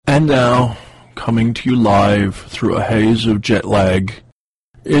And now, coming to you live through a haze of jet lag,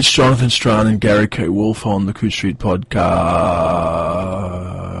 it's Jonathan Strahan and Gary K. Wolfe on the Coos Street Podcast.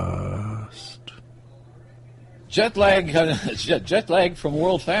 Jet lag from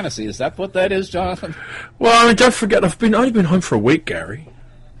World Fantasy. Is that what that is, Jonathan? Well, I mean, don't forget, I've only been home for a week, Gary.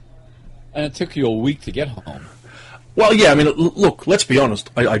 And it took you a week to get home. Well, yeah, I mean, look, let's be honest.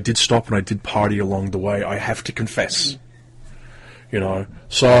 I did stop and I did party along the way, I have to confess. You know,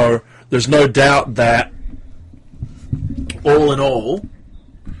 so there's no doubt that, all in all,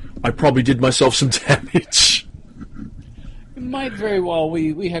 I probably did myself some damage. It might very well.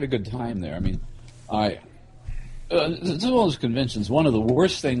 We had a good time there. I mean, it's one of those conventions. One of the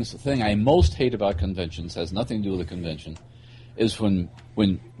worst things, the thing I most hate about conventions, has nothing to do with the convention, is when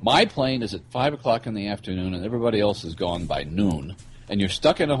my plane is at 5 o'clock in the afternoon and everybody else is gone by noon, and you're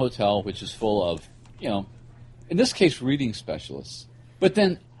stuck in a hotel which is full of, in this case, reading specialists. But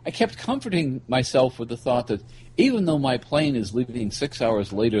then I kept comforting myself with the thought that even though my plane is leaving 6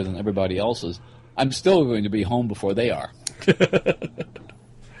 hours later than everybody else's, I'm still going to be home before they are.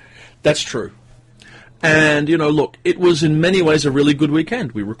 That's true. And, look, it was in many ways a really good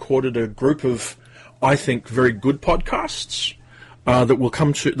weekend. We recorded a group of, I think, very good podcasts that will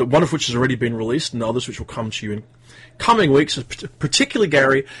come to, one of which has already been released, and others which will come to you in coming weeks. Particularly,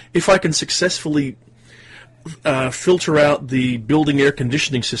 Gary, if I can successfully filter out the building air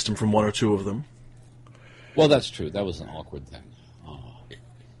conditioning system from one or two of them. Well, that's true. That was an awkward thing.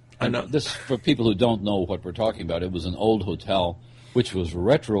 I know. This, for people who don't know what we're talking about, it was an old hotel which was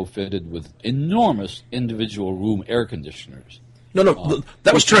retrofitted with enormous individual room air conditioners. No,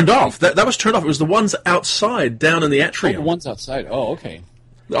 that was turned off. That was turned off. It was the ones outside, down in the atrium. Oh, the ones outside. Oh, okay.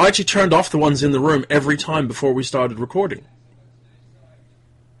 I actually turned off the ones in the room every time before we started recording.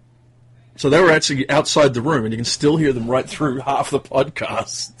 So they were actually outside the room, and you can still hear them right through half the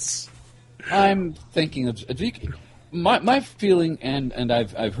podcasts. I'm thinking of my feeling, and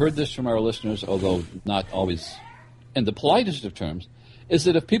I've heard this from our listeners, although not always in the politest of terms, is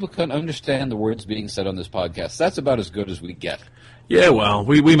that if people can understand the words being said on this podcast, that's about as good as we get. Yeah, well,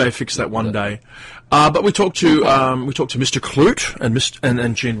 we may fix that one day. But we talked to Mr. Clute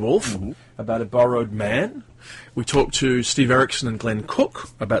and Gene Wolfe about A Borrowed Man. We talked to Steve Erickson and Glenn Cook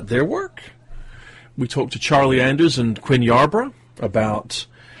about their work. We talked to Charlie Anders and Quinn Yarbrough about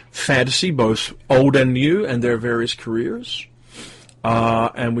fantasy, both old and new, and their various careers.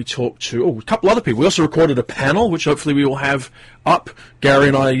 And we talked to a couple other people. We also recorded a panel, which hopefully we will have up. Gary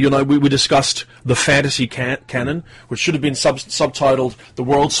and I, we discussed the fantasy canon, which should have been subtitled "The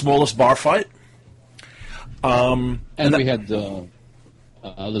World's Smallest Bar Fight." And we had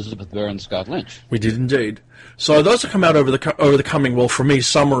Elizabeth Bear and Scott Lynch. We did indeed. So those will come out over the coming, well, for me,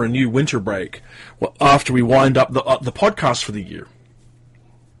 summer and new winter break, after we wind up the podcast for the year.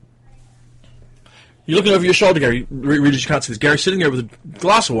 You're looking over your shoulder, Gary. Readers, you can't see this. Gary's sitting there with a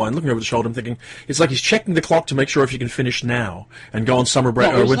glass of wine, looking over the shoulder and thinking, it's like he's checking the clock to make sure if you can finish now and go on summer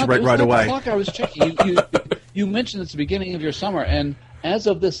break or winter break right away. The clock I was checking. You mentioned it's the beginning of your summer, and as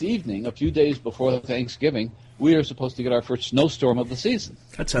of this evening, a few days before Thanksgiving, we are supposed to get our first snowstorm of the season.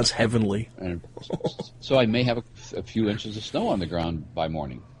 That sounds heavenly. And so I may have a few inches of snow on the ground by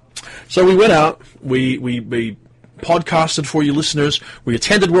morning. So we went out. We podcasted for you listeners. We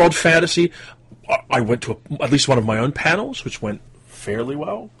attended World Fantasy. I went to at least one of my own panels, which went fairly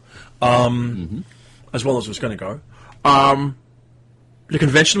well, as well as it was going to go. The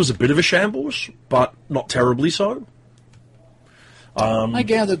convention was a bit of a shambles, but not terribly so. I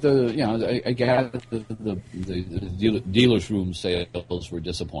gathered the dealer's room sales were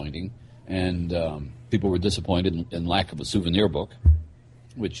disappointing, and people were disappointed in lack of a souvenir book,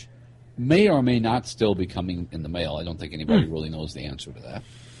 which may or may not still be coming in the mail. I don't think anybody really knows the answer to that.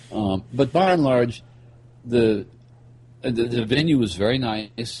 But by and large, the venue was very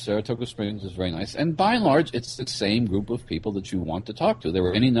nice. Saratoga Springs is very nice. And by and large, it's the same group of people that you want to talk to. There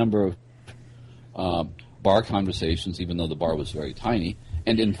were any number of bar conversations, even though the bar was very tiny,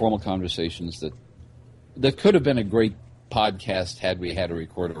 and informal conversations that could have been a great podcast had we had a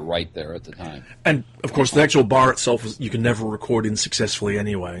recorder right there at the time. And, of course, the actual bar itself, you can never record in successfully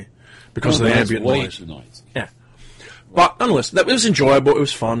anyway because of the ambient way noise. Too noisy. Yeah. But nonetheless, it was enjoyable. It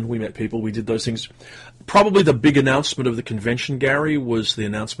was fun. We met people. We did those things. Probably the big announcement of the convention, Gary, was the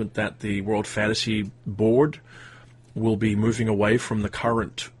announcement that the World Fantasy Board will be moving away from the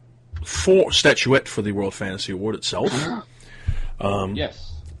current statuette for the World Fantasy Award itself.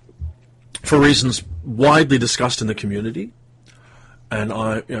 Yes. For reasons widely discussed in the community. And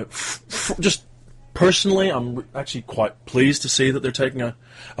I, just personally, I'm actually quite pleased to see that they're taking a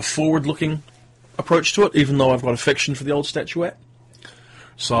forward-looking approach to it, even though I've got affection for the old statuette.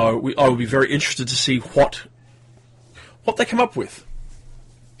 So I would be very interested to see what they come up with.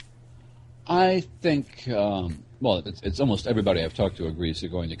 I think, it's almost everybody I've talked to agrees they're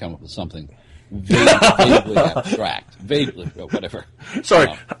going to come up with something vaguely abstract, vaguely, whatever.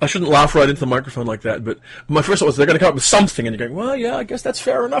 Sorry, I shouldn't laugh right into the microphone like that, but my first thought was they're going to come up with something, and you're going, well, yeah, I guess that's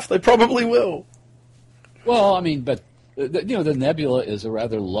fair enough. They probably will. Well, I mean, but, the nebula is a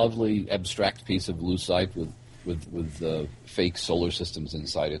rather lovely, abstract piece of lucite with fake solar systems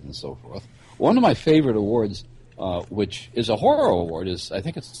inside it and so forth. One of my favorite awards, which is a horror award, I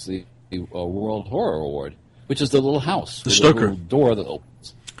think it's the World Horror Award, which is the little house. The Stoker. Little door that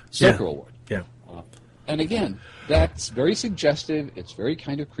opens. Stoker Award. Yeah. And again, that's very suggestive. It's very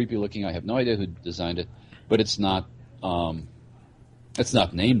kind of creepy looking. I have no idea who designed it, but it's not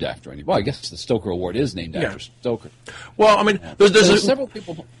named after anybody. Well, I guess the Stoker Award is named after Stoker. Well, I mean, there's several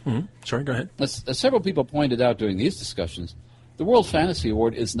people. Mm-hmm. Sorry, go ahead. Several people pointed out during these discussions, the World Fantasy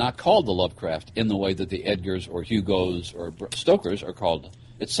Award is not called the Lovecraft in the way that the Edgars or Hugos or Stokers are called.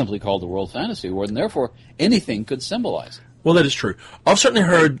 It's simply called the World Fantasy Award, and therefore anything could symbolize it. Well, that is true. I've certainly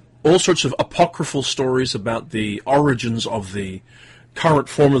heard all sorts of apocryphal stories about the origins of the current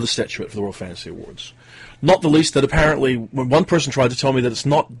form of the statuette for the World Fantasy Awards. Not the least that apparently, when one person tried to tell me that it's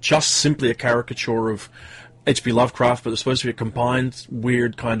not just simply a caricature of H.P. Lovecraft, but it's supposed to be a combined,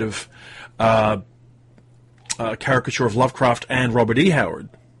 weird kind of caricature of Lovecraft and Robert E. Howard.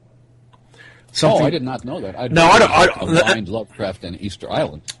 I did not know that. I combined Lovecraft and Easter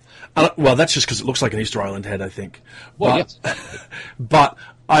Island. Well, that's just because it looks like an Easter Island head, I think. Well, yes. But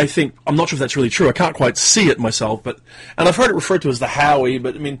I think, I'm not sure if that's really true. I can't quite see it myself, and I've heard it referred to as the Howie,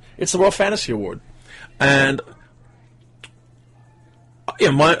 but I mean, it's the World Fantasy Award. And,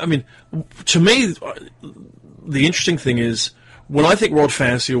 to me, the interesting thing is, when I think World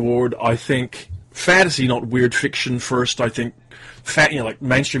Fantasy Award, I think fantasy, not weird fiction first. I think, like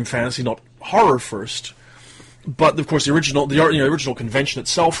mainstream fantasy, not horror first. But of course, the original convention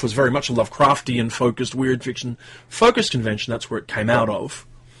itself was very much a Lovecraftian focused, weird fiction focused convention. That's where it came out of.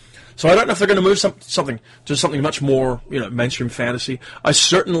 So I don't know if they're going to move something to something much more, mainstream fantasy. I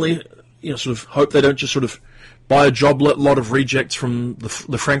certainly, sort of hope they don't just sort of buy a lot of rejects from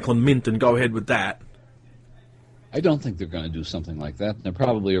the Franklin Mint and go ahead with that. I don't think they're going to do something like that. There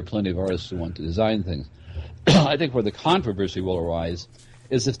probably are plenty of artists who want to design things. I think where the controversy will arise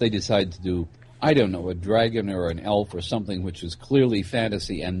is if they decide to do, I don't know, a dragon or an elf or something which is clearly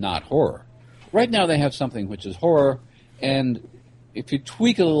fantasy and not horror. Right now they have something which is horror, and if you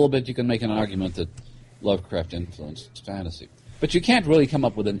tweak it a little bit, you can make an argument that Lovecraft influenced fantasy. But you can't really come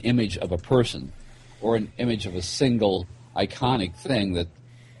up with an image of a person or an image of a single iconic thing that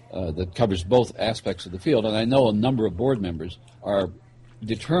covers both aspects of the field. And I know a number of board members are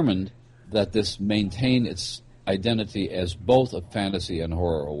determined that this maintain its identity as both a fantasy and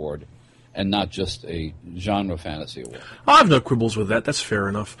horror award, and not just a genre fantasy award. I have no quibbles with that. That's fair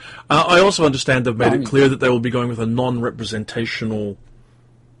enough. I also understand they've made it clear that they will be going with a non-representational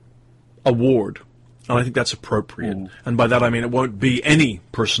award, and I think that's appropriate. And by that I mean it won't be any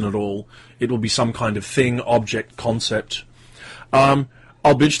person at all. It will be some kind of thing, object, concept.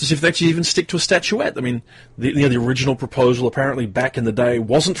 I'll be interested to see if they actually even stick to a statuette. I mean, the original proposal apparently back in the day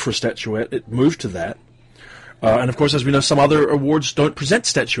wasn't for a statuette. It moved to that. And of course, as we know, some other awards don't present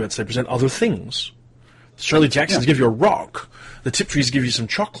statuettes. They present other things. Shirley Jackson's give you a rock. The Tiptrees give you some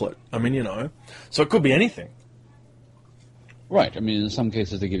chocolate. I mean, so it could be anything. Right. I mean, in some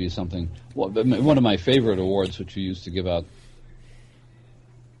cases they give you something. Well, one of my favorite awards, which we used to give out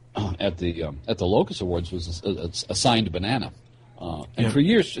at the Locus Awards, was a signed banana. And for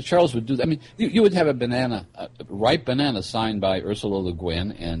years, Charles would do that. I mean, you would have a ripe banana signed by Ursula Le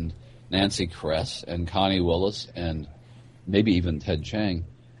Guin and Nancy Kress and Connie Willis and maybe even Ted Chiang,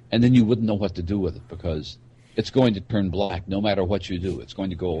 and then you wouldn't know what to do with it because it's going to turn black no matter what you do. It's going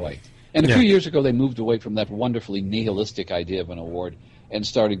to go away. And a few years ago, they moved away from that wonderfully nihilistic idea of an award and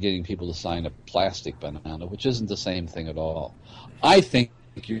started getting people to sign a plastic banana, which isn't the same thing at all. I think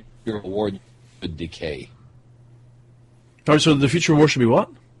your award should decay. All right, so the future award should be what?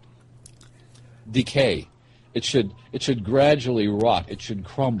 Decay. It should gradually rot. It should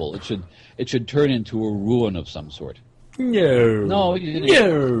crumble. It should turn into a ruin of some sort. No. No.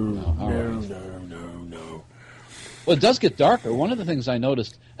 Well, it does get darker. One of the things I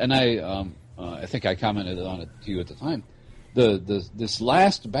noticed, and I think I commented on it to you at the time, this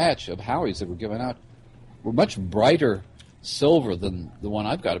last batch of Howies that were given out were much brighter silver than the one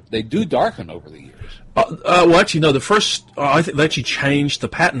I've got. They do darken over the years. Well, actually, no. The first, I think they actually changed the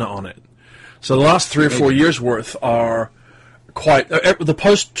patina on it. So the last 3 or 4 years' worth are quite... the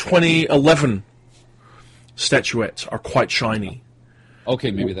post-2011 statuettes are quite shiny.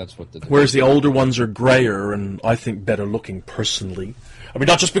 Okay, maybe that's what Whereas the older ones are grayer and I think better looking personally. I mean,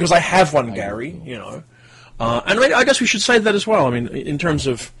 not just because I have one, Gary, you know. And I guess we should say that as well. I mean, in terms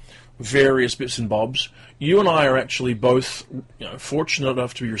of various bits and bobs, you and I are actually both, you know, fortunate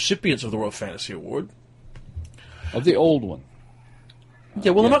enough to be recipients of the World Fantasy Award. Of the old one.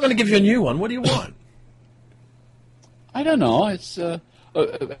 Yeah, well, yes. I'm not going to give you a new one. What do you want? I don't know. It's this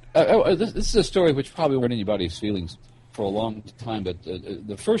is a story which probably won't hurt anybody's feelings for a long time, but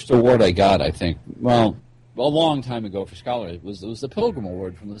the first award I got, I think, well, a long time ago for scholarship, it was the Pilgrim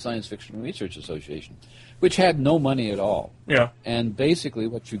Award from the Science Fiction Research Association, which had no money at all. Yeah. And basically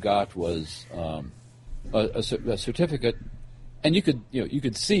what you got was a certificate, and you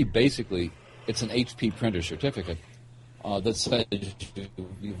could see basically it's an HP printer certificate that says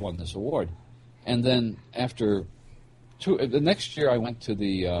you've won this award. And then after the next year I went to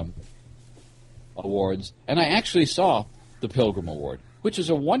the awards, and I actually saw the Pilgrim Award, which is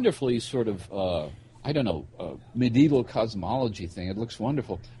a wonderfully sort of, medieval cosmology thing. It looks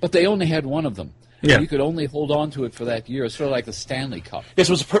wonderful. But they only had one of them. Yeah. You could only hold on to it for that year. It's sort of like the Stanley Cup. Yes,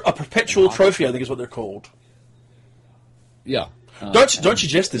 it was a perpetual trophy, I think is what they're called. Yeah. Don't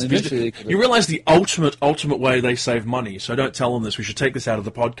suggest this, because you realize the ultimate way they save money, so don't tell them this. We should take this out of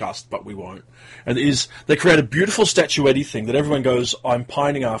the podcast, but we won't. And it is, they create a beautiful statuette thing that everyone goes, I'm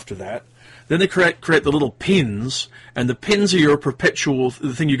pining after that. Then they create the little pins, and the pins are your perpetual,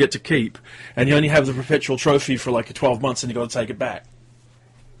 the thing you get to keep, and you only have the perpetual trophy for like 12 months, and you've got to take it back.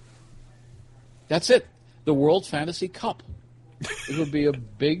 That's it. The World Fantasy Cup. It would be a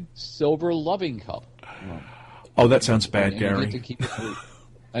big silver loving cup. Oh, that sounds bad, Gary. You get to keep it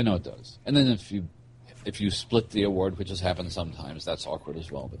I know it does. And then if you split the award, which has happened sometimes, that's awkward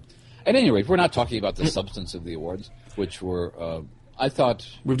as well. But at any rate, we're not talking about the substance of the awards, which were, I thought...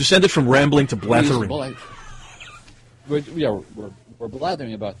 We've descended from rambling to blathering. We're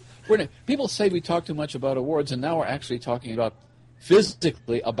blathering about... People say we talk too much about awards, and now we're actually talking about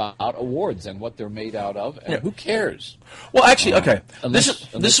physically about awards and what they're made out of, and who cares? Well, actually, okay.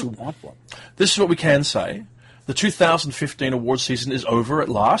 Unless you want one. This is what we can say. The 2015 award season is over at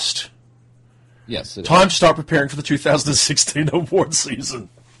last. Yes. Time to start preparing for the 2016 award season.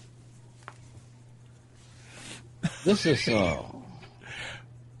 This is...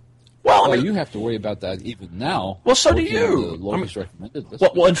 Well, you have to worry about that even now. Well, so do you. The locals recommended this.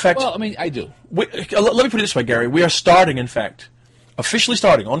 Well, in fact... Well, I mean, I do. Let me put it this way, Gary. We are starting, in fact, officially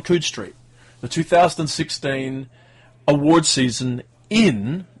starting on Coode Street, the 2016 award season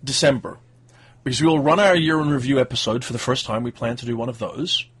in December. Because we will run our year in review episode for the first time. We plan to do one of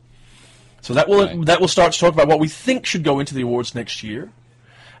those. So that will start to talk about what we think should go into the awards next year.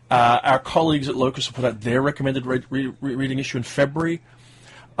 Our colleagues at Locus will put out their recommended reading issue in February.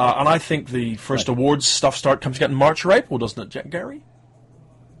 And I think the first awards stuff comes out in March or April, doesn't it, Gary?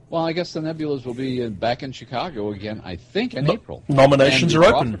 Well, I guess the Nebulas will be back in Chicago again, I think, in April. Nominations are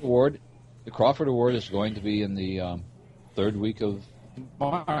open. The Crawford Award is going to be in the third week of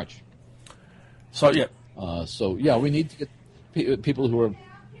March. So, yeah. We need to get people who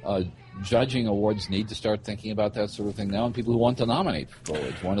are judging awards need to start thinking about that sort of thing now, and people who want to nominate for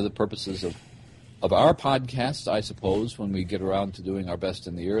awards. One of the purposes of our podcast, I suppose, when we get around to doing our best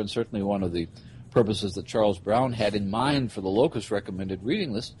in the year, and certainly one of the purposes that Charles Brown had in mind for the Locus recommended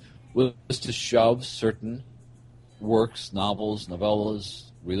reading list was to shove certain works, novels, novellas,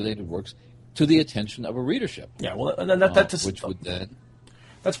 related works, to the attention of a readership. Yeah, well, and that's which would then...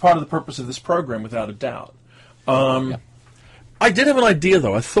 That's part of the purpose of this program, without a doubt. I did have an idea,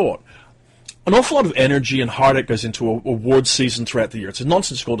 though. I thought an awful lot of energy and heartache goes into awards season throughout the year. It's a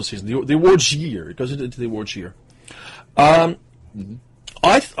nonsensical season. The awards year. It goes into the awards year. I've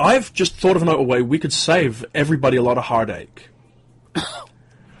just thought of a way we could save everybody a lot of heartache.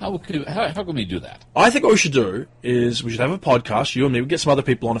 How can we do that? I think what we should do is we should have a podcast. You and me. We get some other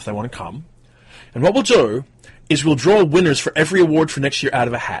people on if they want to come. And what we'll do is we'll draw winners for every award for next year out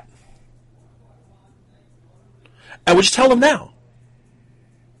of a hat. And we'll just tell them now.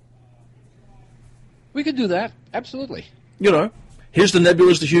 We could do that. Absolutely. You know, here's the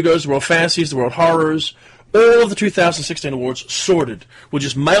Nebulas, the Hugos, the World Fantasies, the World Horrors, all of the 2016 awards sorted. We'll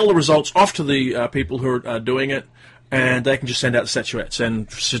just mail the results off to the people who are doing it, and they can just send out the statuettes and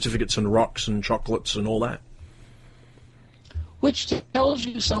certificates and rocks and chocolates and all that. Which tells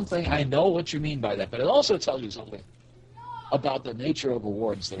you something. I know what you mean by that, but it also tells you something about the nature of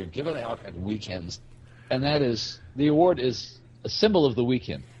awards that are given out at weekends, and that is the award is a symbol of the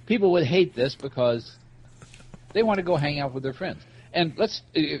weekend. People would hate this because they want to go hang out with their friends. And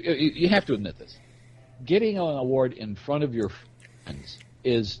you have to admit this. Getting an award in front of your friends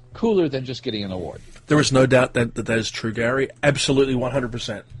is cooler than just getting an award. There is no doubt that is true, Gary. Absolutely,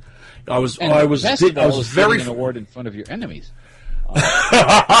 100%. I was Best of all is very getting an award in front of your enemies.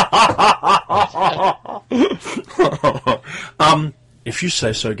 If you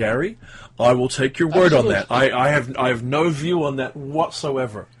say so, Gary, I will take your word on that. I have no view on that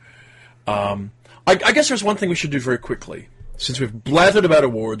whatsoever. I guess there's one thing we should do very quickly, since we've blathered about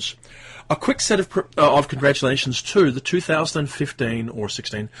awards. A quick set of congratulations to the 2015 or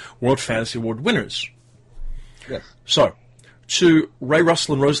 16 World Fantasy Award winners. Yes. So, to Ray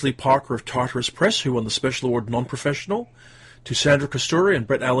Russell and Rosalie Parker of Tartarus Press, who won the Special Award Non-Professional, to Sandra Kasturi and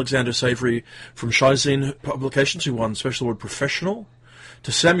Brett Alexander Savory from Shizine Publications, who won Special Award Professional,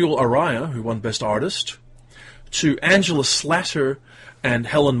 to Samuel Araya, who won Best Artist, to Angela Slatter and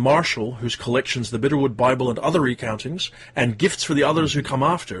Helen Marshall, whose collections The Bitterwood Bible and Other Recountings, and Gifts for the Others Who Come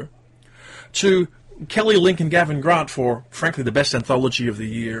After, to Kelly Link and Gavin Grant for, frankly, the best anthology of the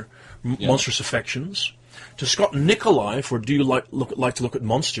year, Monstrous Affections, to Scott Nicolai for Do You Like to Look at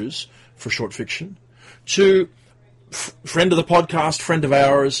Monsters for short fiction, to friend of the podcast, friend of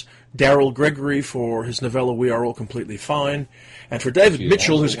ours, Daryl Gregory for his novella We Are All Completely Fine, and for David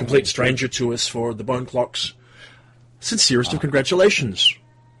Mitchell, who's a complete stranger to us, for The Bone Clocks. Sincerest of congratulations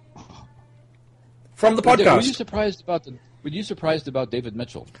from the podcast. Were you surprised about David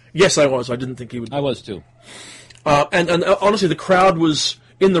Mitchell? Yes, I was. I didn't think he would. I was too. And honestly, the crowd was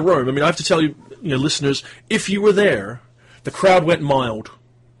in the room. I mean, I have to tell you, listeners, if you were there, the crowd went mild.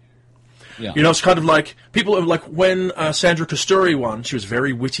 Yeah. It's kind of like people like when Sandra Kasturi won. She was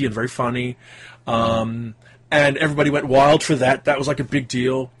very witty and very funny, and everybody went wild for that. That was like a big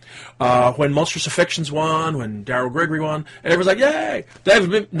deal. When Monstrous Affections won, when Daryl Gregory won, and everyone's like, "Yay!" Dave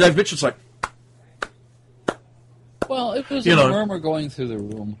Mitchell's like, well, it was a murmur going through the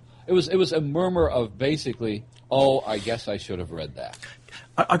room. It was a murmur of basically, "Oh, I guess I should have read that."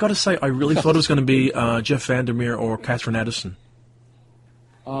 I got to say, I really thought it was going to be Jeff Vandermeer or Catherine Addison.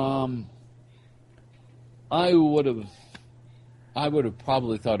 I would have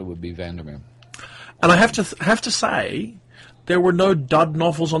probably thought it would be Vandermeer. And I have to say, there were no dud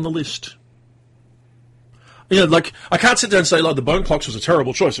novels on the list. Like I can't sit there and say, The Bone Clocks was a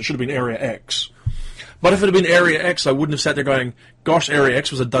terrible choice. It should have been Area X. But if it had been Area X, I wouldn't have sat there going, "Gosh, Area X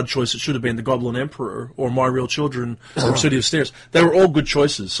was a dud choice. It should have been The Goblin Emperor or My Real Children or City of Stairs." They were all good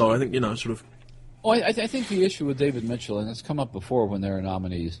choices. So I think sort of. Oh, I think the issue with David Mitchell, and it's come up before when there are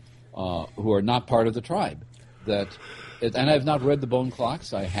nominees who are not part of the tribe, and I've not read The Bone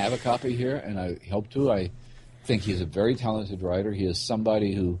Clocks. I have a copy here, and I hope to. I think he's a very talented writer. He is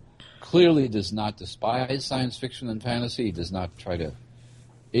somebody who clearly does not despise science fiction and fantasy. He does not try to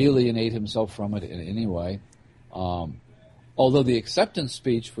alienate himself from it in any way. Although the acceptance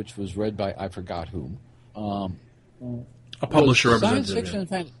speech, which was read by I forgot whom, a publisher science fiction and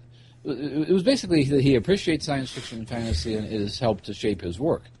fantasy. It was basically that he appreciates science fiction and fantasy and it has helped to shape his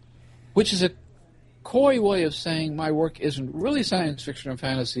work, which is a coy way of saying my work isn't really science fiction and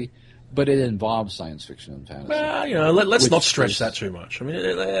fantasy, but it involves science fiction and fantasy. Well, let's not stretch that too much. I mean,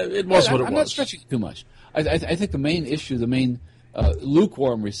 it was what it was. I'm not stretching too much. I think the main issue, the main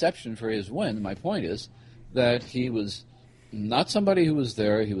lukewarm reception for his win, my point is that he was not somebody who was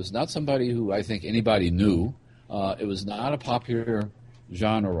there. He was not somebody who I think anybody knew. It was not a popular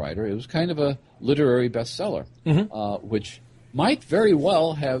genre writer. It was kind of a literary bestseller, which might very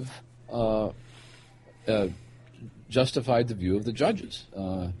well have justified the view of the judges.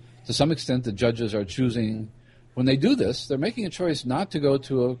 To some extent, the judges are choosing, when they do this, they're making a choice not to go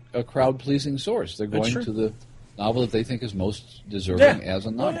to a crowd-pleasing source. They're going to the novel that they think is most deserving as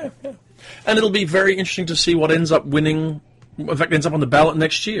a novel. Yeah. And it'll be very interesting to see what ends up winning, in fact, ends up on the ballot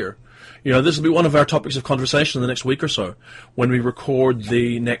next year. This will be one of our topics of conversation in the next week or so when we record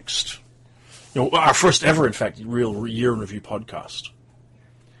the next, our first ever, in fact, real year in review podcast,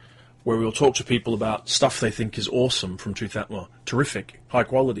 where we'll talk to people about stuff they think is awesome from terrific, high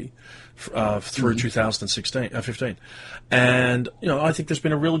quality, through 2015. And, I think there's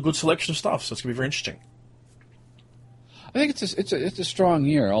been a really good selection of stuff, so it's going to be very interesting. I think it's a strong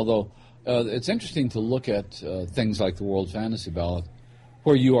year, although it's interesting to look at things like the World Fantasy Ballot,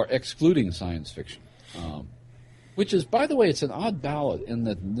 where you are excluding science fiction, which is, by the way, it's an odd ballot in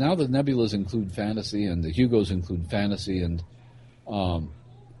that now the Nebulas include fantasy and the Hugos include fantasy, and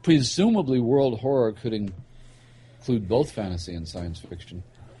presumably World Horror could include both fantasy and science fiction.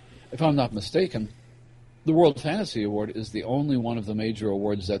 If I'm not mistaken, the World Fantasy Award is the only one of the major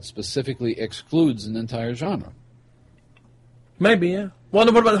awards that specifically excludes an entire genre. Maybe, yeah. Well,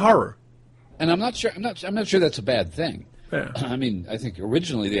 what about horror? And I'm not sure that's a bad thing. Yeah. I mean, I think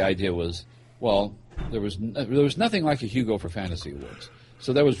originally the idea was, well, there was nothing like a Hugo for fantasy awards.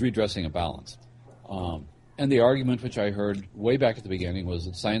 So that was redressing a balance. And the argument which I heard way back at the beginning was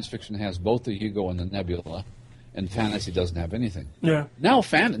that science fiction has both the Hugo and the Nebula, and fantasy doesn't have anything. Yeah. Now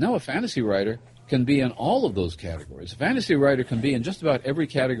a fantasy writer can be in all of those categories. A fantasy writer can be in just about every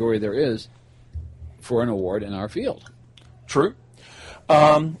category there is for an award in our field. True.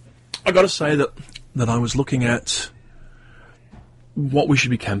 I got to say that I was looking at what we should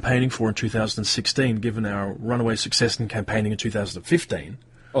be campaigning for in 2016, given our runaway success in campaigning in 2015.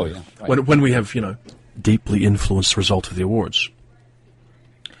 Oh, yeah. Right. When we have, deeply influenced the result of the awards.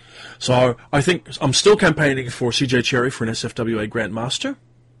 So I think I'm still campaigning for CJ Cherry for an SFWA Grandmaster.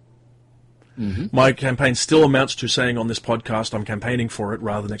 Mm-hmm. My campaign still amounts to saying on this podcast I'm campaigning for it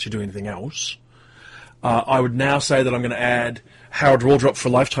rather than actually doing anything else. I would now say that I'm going to add Howard Waldrop for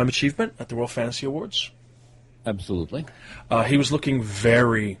Lifetime Achievement at the Royal Fantasy Awards. Absolutely. He was looking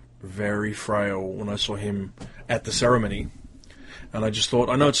very, very frail when I saw him at the ceremony. And I just thought,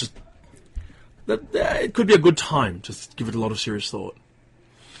 I know it's just, that it could be a good time to give it a lot of serious thought.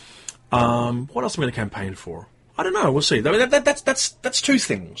 What else am I going to campaign for? I don't know. We'll see. I mean, that's two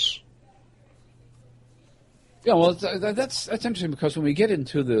things. Yeah, well, that's interesting because when we get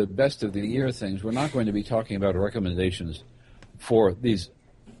into the best of the year things, we're not going to be talking about recommendations for these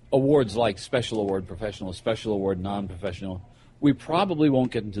awards like Special Award Professional, Special Award Non-Professional. We probably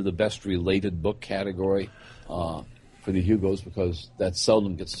won't get into the best related book category for the Hugos because that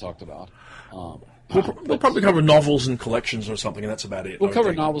seldom gets talked about. We'll probably cover novels and collections or something, and that's about it. We'll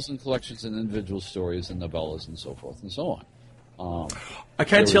cover novels and collections and individual stories and novellas and so forth and so on. I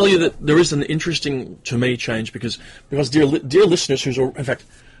can tell you that there is an interesting, to me, change because dear listeners, in fact,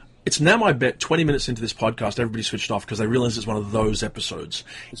 it's now my bet 20 minutes into this podcast, everybody switched off because they realize it's one of those episodes.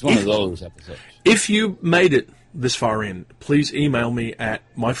 It's one of those episodes. If you made it this far in, please email me at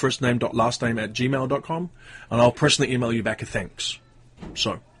myfirstname.lastname@gmail.com, and I'll personally email you back a thanks.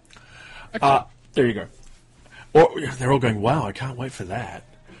 So, there you go. Or they're all going, wow, I can't wait for that.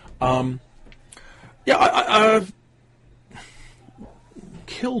 I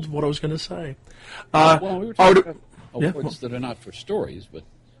killed what I was going to say. Well, we were talking about awards that are not for stories, but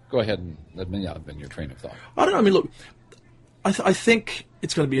go ahead and let me out in your train of thought. I don't know. I mean, look, I think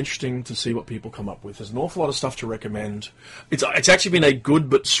it's going to be interesting to see what people come up with. There's an awful lot of stuff to recommend. It's actually been a good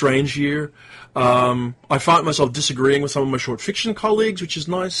but strange year. I find myself disagreeing with some of my short fiction colleagues, which is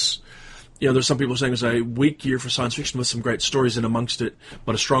nice. There's some people saying it's a weak year for science fiction with some great stories in amongst it,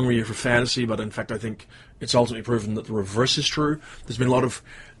 but a stronger year for fantasy. But in fact, I think it's ultimately proven that the reverse is true. There's been a lot of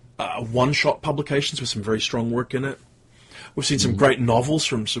one-shot publications with some very strong work in it. We've seen some great novels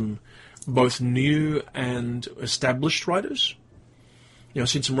from some both new and established writers. I've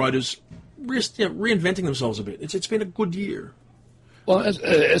seen some writers reinventing themselves a bit. It's been a good year. Well,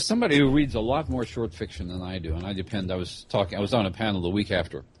 as somebody who reads a lot more short fiction than I do, and I was on a panel the week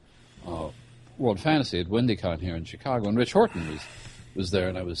after World Fantasy at WindyCon here in Chicago, and Rich Horton was there,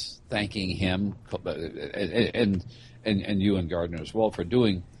 and I was thanking him and you and Gardner as well for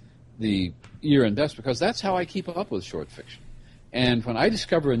doing the year in best, because that's how I keep up with short fiction. And when I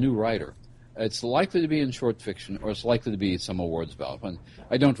discover a new writer, it's likely to be in short fiction, or it's likely to be some awards ballot.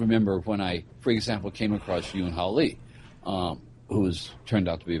 I don't remember when I, for example, came across Yoon Ha Lee, who turned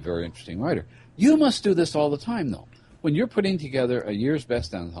out to be a very interesting writer. You must do this all the time, though. When you're putting together a year's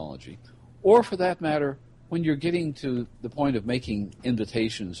best anthology, or for that matter, when you're getting to the point of making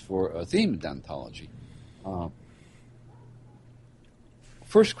invitations for a themed anthology,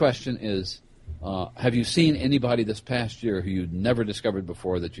 first question is, have you seen anybody this past year who you'd never discovered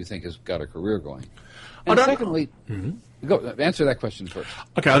before that you think has got a career going? And secondly, go answer that question first.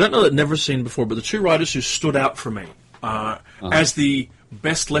 Okay, I don't know that never seen before, but the two writers who stood out for me as the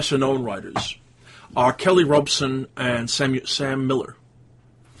best lesser-known writers are Kelly Robson and Sam Miller.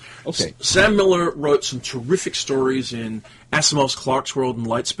 Okay. Sam Miller wrote some terrific stories in Asimov's Clarkesworld and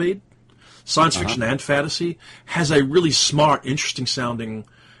Lightspeed, science fiction and fantasy, has a really smart, interesting-sounding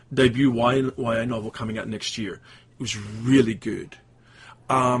debut YA novel coming out next year. It was really good.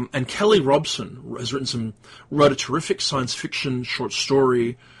 And Kelly Robson has wrote a terrific science fiction short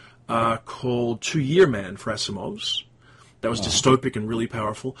story called 2 Year Man for Asimov's. That was dystopic and really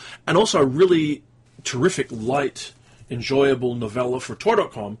powerful. And also a really terrific, light, enjoyable novella for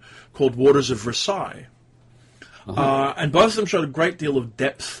Tor.com called Waters of Versailles. And both of them showed a great deal of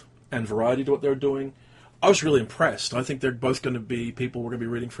depth and variety to what they were doing. I was really impressed. I think they're both going to be people we're going to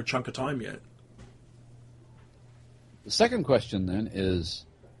be reading for a chunk of time yet. The second question, then, is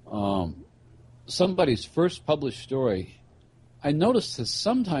somebody's first published story, I noticed, has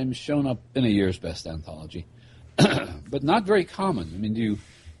sometimes shown up in a year's best anthology, but not very common. I mean, do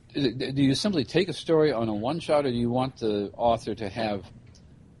you simply take a story on a one-shot, or do you want the author to have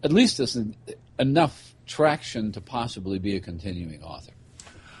at least there's enough traction to possibly be a continuing author.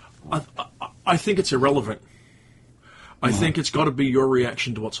 I think it's irrelevant. I think it's got to be your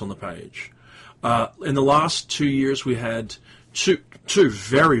reaction to what's on the page. In the last 2 years, we had two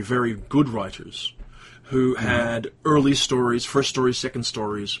very, very good writers who had early stories, first stories, second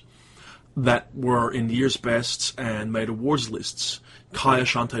stories, that were in year's bests and made awards lists. Kaya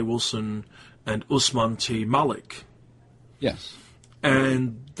Shante Wilson and Usman T. Malik. Yes.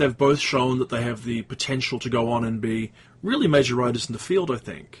 And they've both shown that they have the potential to go on and be really major writers in the field, I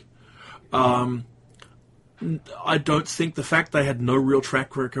think. I don't think the fact they had no real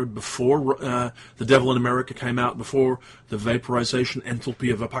track record before The Devil in America came out, before The Vaporization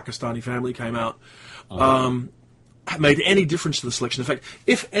Enthalpy of a Pakistani Family came out, made any difference to the selection. In fact,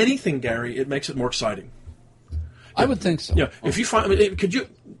 if anything, Gary, it makes it more exciting. I would think so. Yeah. If you find, I mean, could you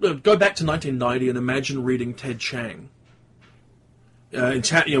go back to 1990 and imagine reading Ted Chiang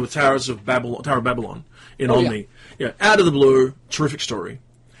with Tower of Babylon in Omni? Yeah, out of the blue, terrific story.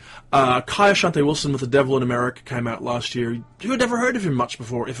 Kaya Shante Wilson with The Devil in America came out last year. You had never heard of him much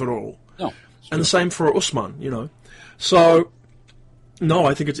before, if at all. No. And the same for Usman, you know. So, no,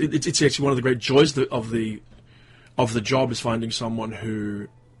 I think it's actually one of the great joys of the job is finding someone who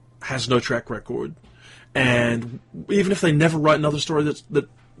has no track record, and even if they never write another story that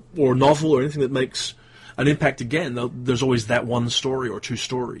or novel or anything that makes an impact again, there's always that one story or two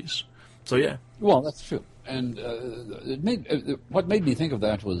stories. So yeah. Well, that's true. And what made me think of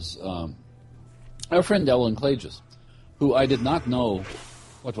that was our friend Ellen Klages, who I did not know,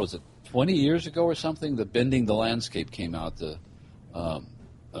 20 years ago or something, that Bending the Landscape came out, the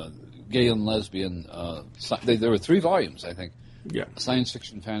gay and lesbian, there were 3 volumes, I think, science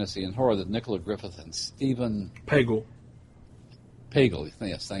fiction, fantasy, and horror that Nicola Griffith and Stephen Pagel,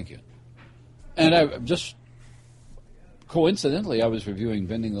 yes, thank you. And I just, coincidentally, I was reviewing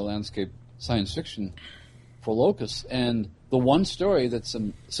Bending the Landscape science fiction for Locus, and the one story that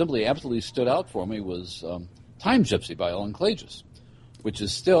simply absolutely stood out for me was Time Gypsy by Ellen Klages, which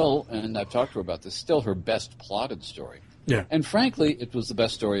is still, and I've talked to her about this, still her best plotted story. Yeah. And frankly, it was the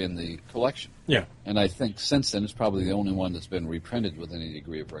best story in the collection. Yeah. And I think since then it's probably the only one that's been reprinted with any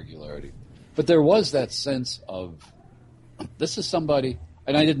degree of regularity. But there was that sense of, this is somebody,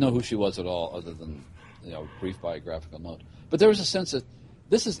 and I didn't know who she was at all other than, brief biographical note. But there was a sense that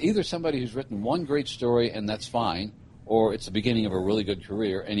this is either somebody who's written one great story and that's fine, or it's the beginning of a really good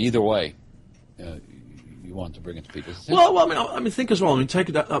career, and either way, you want to bring it to people's attention. Well, I mean, think as well. I mean, take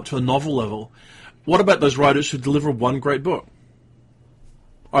it up to a novel level. What about those writers who deliver one great book?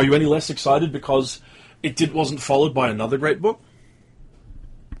 Are you any less excited because it wasn't followed by another great book?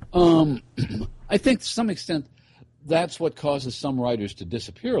 I think to some extent that's what causes some writers to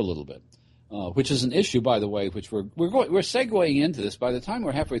disappear a little bit, which is an issue, by the way, which we're segueing into this. By the time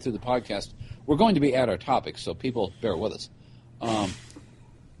we're halfway through the podcast, we're going to be at our topic, so people bear with us.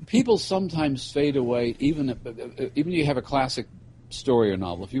 People sometimes fade away, even if you have a classic story or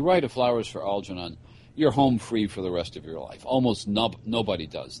novel. If you write a Flowers for Algernon, you're home free for the rest of your life. Almost nobody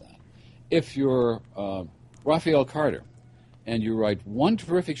does that. If you're Raphael Carter and you write one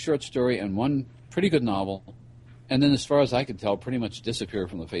terrific short story and one pretty good novel, and then as far as I can tell, pretty much disappear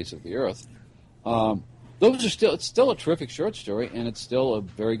from the face of the earth, it's still a terrific short story and it's still a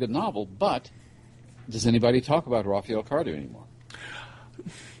very good novel, but does anybody talk about Raphael Carter anymore?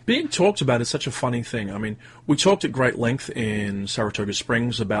 Being talked about is such a funny thing. I mean, we talked at great length in Saratoga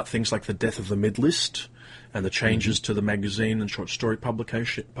Springs about things like the death of the mid-list and the changes to the magazine and short story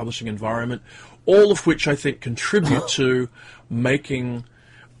publishing environment, all of which I think contribute to making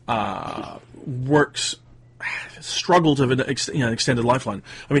works struggle to have an extended lifeline.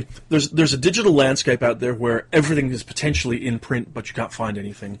 I mean, there's a digital landscape out there where everything is potentially in print, but you can't find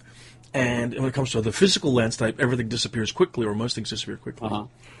anything. And when it comes to the physical landscape, everything disappears quickly, or most things disappear quickly. Uh-huh.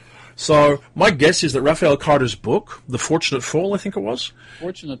 So my guess is that Raphael Carter's book, The Fortunate Fall, I think it was.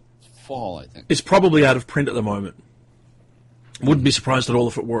 Fortunate Fall, I think. Is probably out of print at the moment. Wouldn't be surprised at all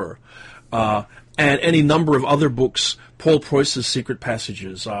if it were. And any number of other books, Paul Preuss's Secret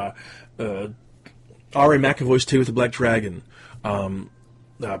Passages, R.A. McAvoy's Tea with the Black Dragon,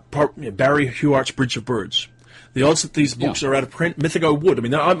 Barry Huart's Bridge of Birds. The odds that these books are out of print, Mythico Wood. I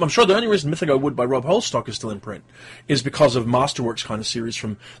mean, I'm sure the only reason Mythico Wood by Rob Holstock is still in print is because of Masterworks kind of series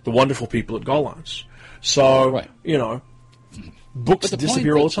from the wonderful people at Gollancz. So, books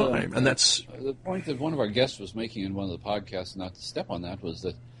disappear all the time, and that's... The point that one of our guests was making in one of the podcasts, not to step on that, was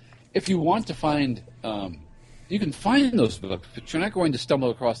that if you want to find... you can find those books, but you're not going to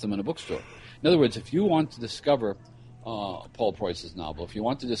stumble across them in a bookstore. In other words, if you want to discover Paul Preuss's novel, if you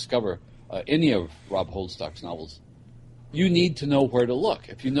want to discover any of Rob Holstock's novels, you need to know where to look.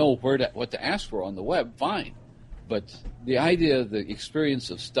 If you know what to ask for on the web, fine. But the idea, the experience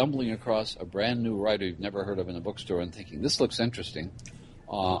of stumbling across a brand new writer you've never heard of in a bookstore and thinking, this looks interesting,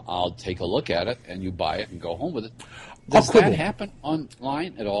 I'll take a look at it, and you buy it and go home with it. Does that happen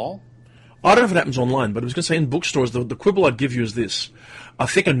online at all? I don't know if it happens online, but I was going to say in bookstores, the quibble I'd give you is this. I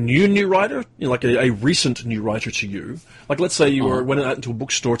think a new writer, like a recent new writer to you, like let's say you went out into a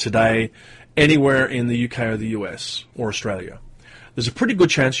bookstore today, anywhere in the UK or the US or Australia, there's a pretty good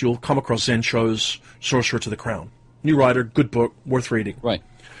chance you'll come across Zen Cho's Sorcerer to the Crown. New writer, good book, worth reading. Right.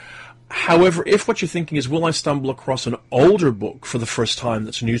 However, if what you're thinking is, will I stumble across an older book for the first time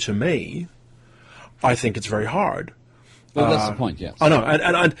that's new to me, I think it's very hard. Well, that's the point, yes. I know,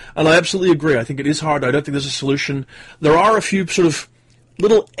 and I absolutely agree. I think it is hard. I don't think there's a solution. There are a few sort of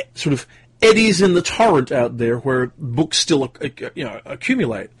little sort of eddies in the torrent out there where books still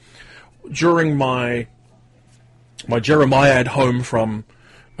accumulate. During my Jeremiad home from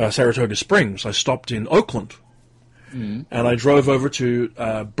Saratoga Springs, I stopped in Oakland, and I drove over to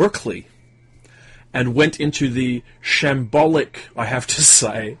Berkeley and went into the shambolic, I have to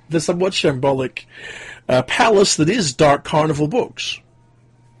say, the somewhat shambolic palace that is Dark Carnival Books.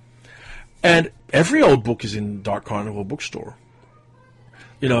 And every old book is in Dark Carnival bookstore.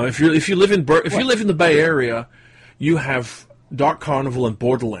 You know, if you live in you live in the Bay Area, you have Dark Carnival and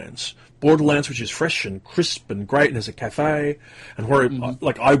Borderlands. Borderlands, which is fresh and crisp and great, and has a cafe, and where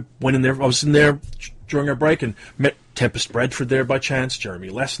I went in there. I was in there during our break and met Tempest Bradford there by chance, Jeremy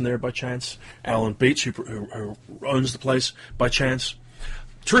Lassen there by chance, Alan Beach, who owns the place, by chance.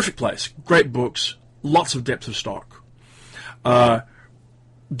 Terrific place, great books, lots of depth of stock.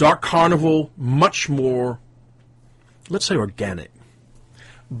 Dark Carnival, much more, let's say, organic,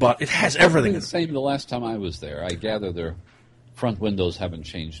 but it has everything. The same the last time I was there. I gather their front windows haven't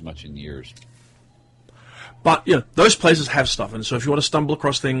changed much in years. But yeah, those places have stuff, and so if you want to stumble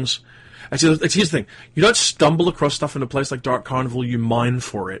across things, actually, here's the thing: you don't stumble across stuff in a place like Dark Carnival; you mine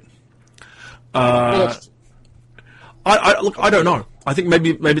for it. I don't know. I think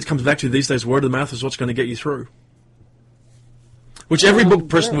maybe it comes back to these days. Word of mouth is what's going to get you through, which every book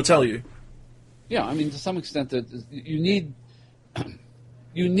person will tell you. Yeah, I mean, to some extent, that you need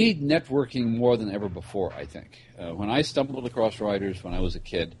networking more than ever before. I think when I stumbled across writers when I was a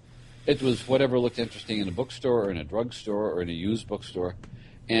kid, it was whatever looked interesting in a bookstore or in a drugstore or in a used bookstore,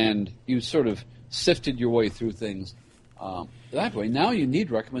 and you sort of sifted your way through things that way. Now you need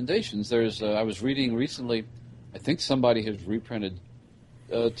recommendations. I was reading recently, I think somebody has reprinted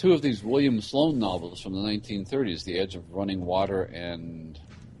two of these William Sloane novels from the 1930s, The Edge of Running Water and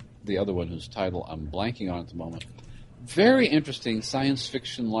the other one whose title I'm blanking on at the moment. Very interesting science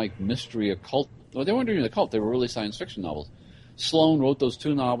fiction-like mystery occult. Well, they weren't really occult, they were really science fiction novels. Sloane wrote those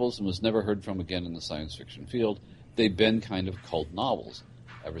two novels and was never heard from again in the science fiction field. They've been kind of cult novels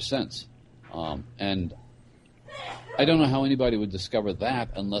ever since. And I don't know how anybody would discover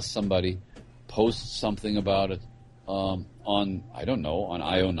that unless somebody posts something about it on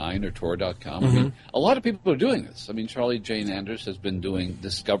IO9 or Tor.com. Mm-hmm. I mean, a lot of people are doing this. I mean, Charlie Jane Anders has been doing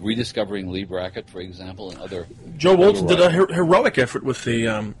rediscovering Lee Brackett, for example, and other. Joe Walton did a heroic effort with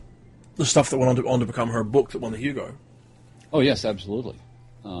the stuff that went on to become her book that won the Hugo. Oh yes, absolutely.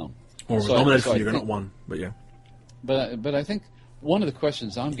 Or was nominated for Hugo, not won, but yeah. But I think one of the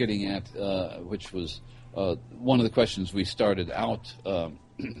questions I'm getting at, which was one of the questions we started out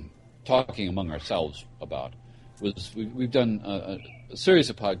talking among ourselves about, was we've done a series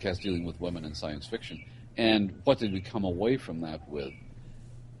of podcasts dealing with women in science fiction, and what did we come away from that with?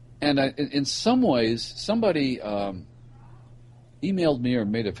 And in some ways, somebody emailed me or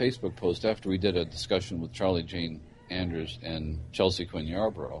made a Facebook post after we did a discussion with Charlie Jane Anders and Chelsea Quinn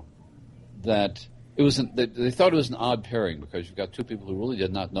Yarborough that they thought it was an odd pairing because you've got two people who really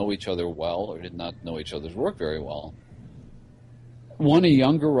did not know each other well or did not know each other's work very well. One, a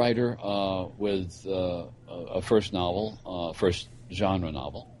younger writer with a first novel, first genre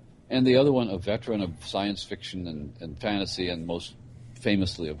novel, and the other one, a veteran of science fiction and fantasy and most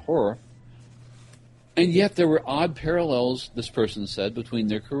famously of horror. And yet there were odd parallels, this person said, between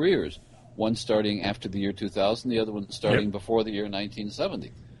their careers. One starting after the year 2000, the other one starting before the year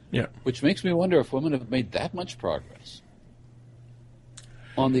 1970. Yeah. Which makes me wonder if women have made that much progress.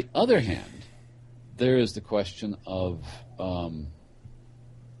 On the other hand, there is the question of, I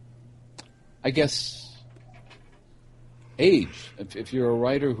guess, age. If you're a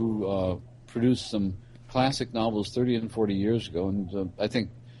writer who produced some classic novels 30 and 40 years ago, and I think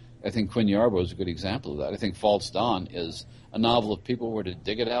Quinn Yarborough is a good example of that. I think False Dawn is a novel, if people were to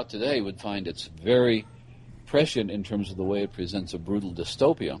dig it out today, would find it's very prescient in terms of the way it presents a brutal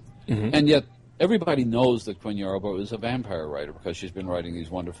dystopia. Mm-hmm. And yet everybody knows that Quinn Yarboe is a vampire writer because she's been writing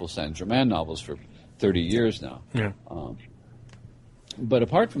these wonderful Saint Germain novels for 30 years now. Yeah. But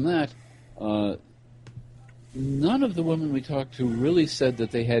apart from that, none of the women we talked to really said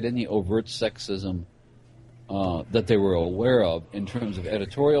that they had any overt sexism that they were aware of in terms of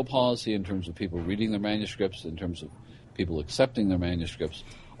editorial policy, in terms of people reading their manuscripts, in terms of people accepting their manuscripts.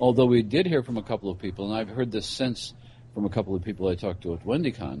 Although we did hear from a couple of people, and I've heard this since from a couple of people I talked to at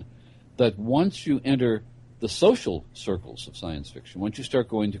WendyCon, that once you enter the social circles of science fiction, once you start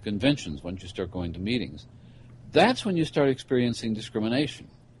going to conventions, once you start going to meetings, that's when you start experiencing discrimination.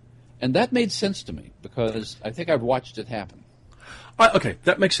 And that made sense to me, because I think I've watched it happen. Okay,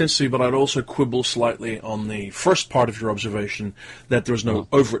 that makes sense to you, but I'd also quibble slightly on the first part of your observation that there was no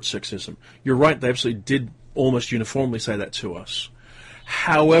overt sexism. You're right, they absolutely did almost uniformly say that to us.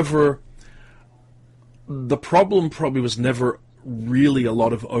 However, the problem probably was never really a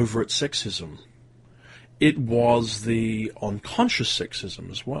lot of overt sexism. It was the unconscious sexism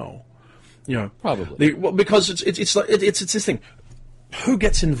as well. You know, probably because it's this thing. Who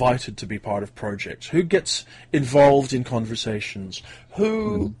gets invited to be part of projects? Who gets involved in conversations?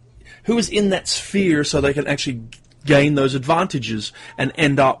 Who is in that sphere so they can actually gain those advantages and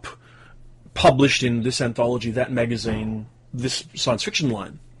end up published in this anthology, that magazine, this science fiction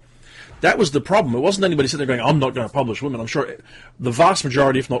line? That was the problem. It wasn't anybody sitting there going, I'm not going to publish women. I'm sure the vast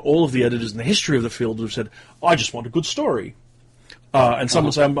majority, if not all of the editors in the history of the field would have said, I just want a good story. And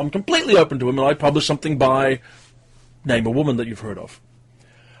someone say, I'm completely open to women. I publish something by... name a woman that you've heard of.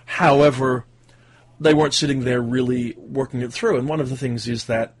 However, they weren't sitting there really working it through. And one of the things is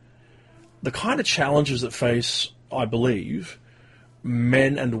that the kind of challenges that face, I believe,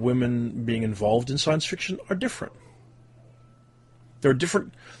 men and women being involved in science fiction are different. There are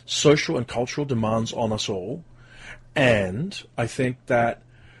different social and cultural demands on us all. And I think that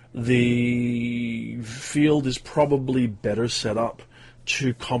the field is probably better set up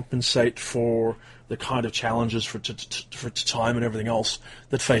to compensate for the kind of challenges for time and everything else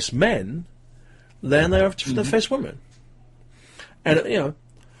that face men than they have that face women. And you know,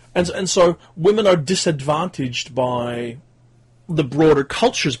 and so women are disadvantaged by the broader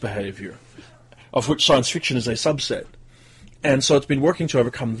culture's behavior, of which science fiction is a subset. And so it's been working to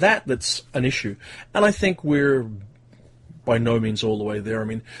overcome that. That's an issue. And I think we're by no means all the way there. I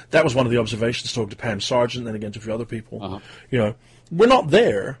mean, that was one of the observations talking to Pam Sargent and again to a few other people. You know, we're not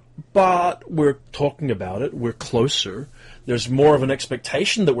there, but we're talking about it. We're closer. There's more of an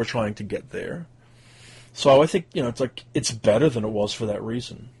expectation that we're trying to get there. So I think, you know, it's like it's better than it was for that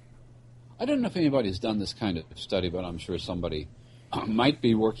reason. I don't know if anybody's done this kind of study, but I'm sure somebody might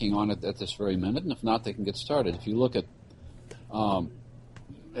be working on it at this very minute, and if not, they can get started. If you look at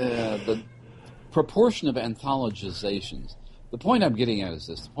the proportion of anthologizations, the point I'm getting at is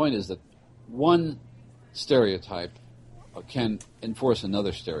this. The point is that one stereotype can enforce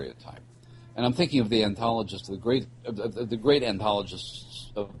another stereotype. And I'm thinking of the anthologists, the great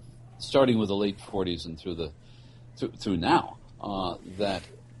anthologists, starting with the late 40s and through now, that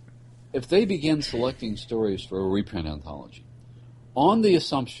if they begin selecting stories for a reprint anthology, on the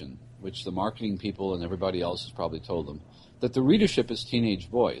assumption, which the marketing people and everybody else has probably told them, that the readership is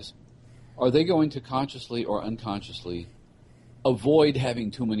teenage boys, are they going to consciously or unconsciously avoid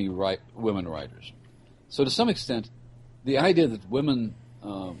having too many women writers? So to some extent, the idea that women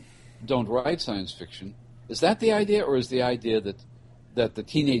don't write science fiction, is that the idea, or is the idea that the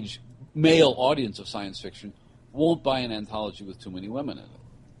teenage male audience of science fiction won't buy an anthology with too many women in it?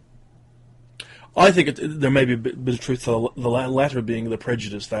 I think there may be a bit of truth to the latter being the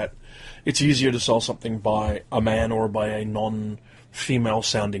prejudice that it's easier to sell something by a man or by a non-female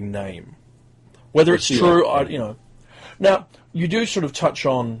sounding name. Whether it's true, you know. Now, you do sort of touch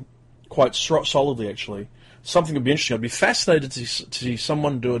on quite solidly, actually, something that would be interesting. I'd be fascinated to see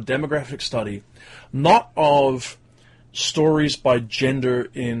someone do a demographic study, not of stories by gender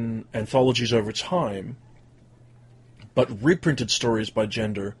in anthologies over time, but reprinted stories by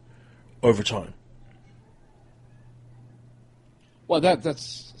gender over time. Well,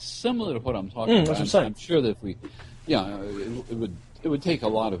 that's similar to what I'm talking about. That's what I'm saying. I'm sure that if we, it would take a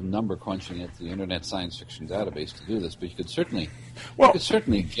lot of number crunching at the Internet Science Fiction Database to do this, but you could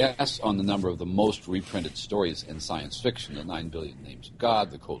certainly guess on the number of the most reprinted stories in science fiction: the 9 Billion Names of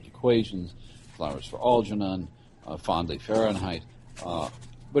God, the Cold Equations, Flowers for Algernon, Fondly Fahrenheit.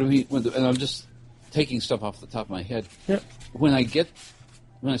 But and I'm just taking stuff off the top of my head. Yeah. When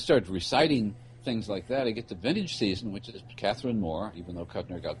I start reciting things like that, I get to Vintage Season, which is Catherine Moore, even though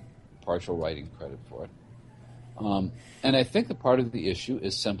Kuttner got partial writing credit for it. And I think that part of the issue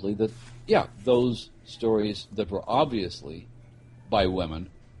is simply that, those stories that were obviously by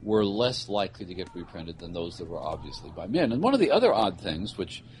women were less likely to get reprinted than those that were obviously by men. And one of the other odd things,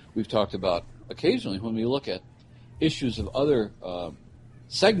 which we've talked about occasionally when we look at issues of other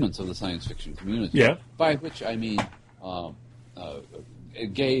segments of the science fiction community, by which I mean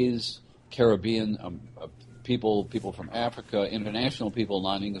gays, Caribbean people from Africa, international people,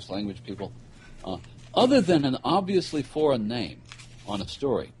 non-English language people, other than an obviously foreign name on a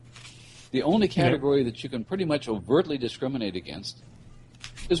story, the only category that you can pretty much overtly discriminate against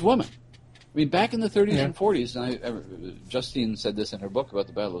is women. I mean, back in the 30s and 40s, and Justine said this in her book about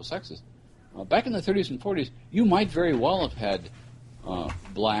the Battle of Sexes, back in the 30s and 40s, you might very well have had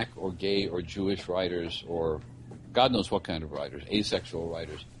black or gay or Jewish writers or God knows what kind of writers, asexual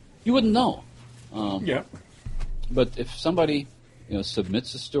writers. You wouldn't know. But if somebody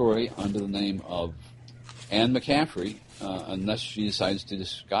submits a story under the name of Anne McCaffrey, unless she decides to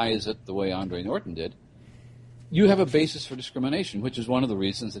disguise it the way Andre Norton did, you have a basis for discrimination, which is one of the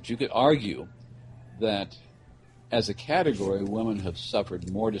reasons that you could argue that as a category, women have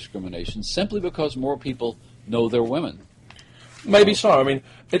suffered more discrimination simply because more people know they're women. Maybe so. I mean,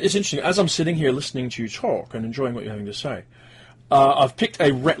 it's interesting. As I'm sitting here listening to you talk and enjoying what you're having to say, I've picked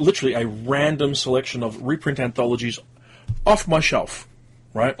literally a random selection of reprint anthologies off my shelf,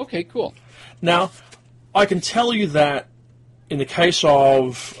 right? Okay, cool. Now, I can tell you that in the case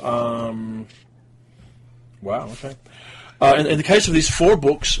of... in the case of these 4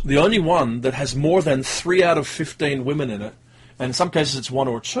 books, the only one that has more than 3 out of 15 women in it, and in some cases it's 1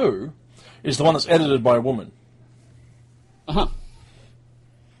 or 2, is the one that's edited by a woman.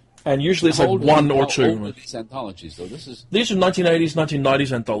 And usually it's like 1 or 2. How old are these anthologies, though? These are 1980s,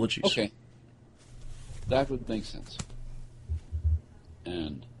 1990s anthologies. Okay. That would make sense.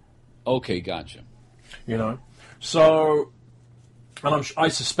 And, okay, gotcha. So, and I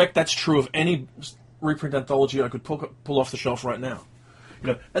suspect that's true of any reprint anthology I could pull off the shelf right now.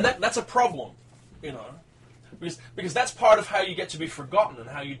 And that's a problem, because that's part of how you get to be forgotten and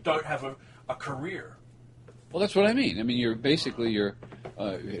how you don't have a career. Well, that's what I mean. I mean,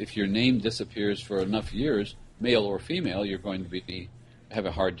 if your name disappears for enough years, male or female, you're going to have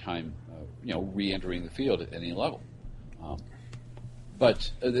a hard time, re-entering the field at any level.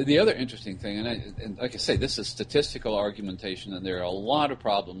 But the other interesting thing, and like I say, this is statistical argumentation, and there are a lot of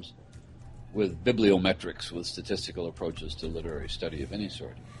problems with bibliometrics, with statistical approaches to literary study of any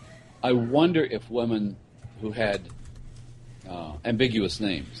sort. I wonder if women who had ambiguous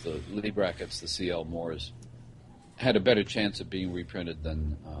names, the Lee Brackett's, the C.L. Moores, had a better chance of being reprinted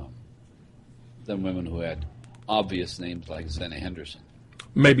than women who had obvious names like Zena Henderson.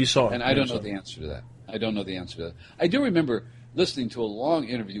 Maybe so. And I don't know the answer to that. I do remember listening to a long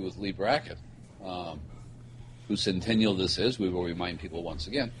interview with Lee Brackett, whose centennial this is. We will remind people once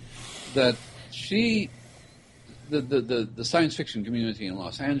again that the science fiction community in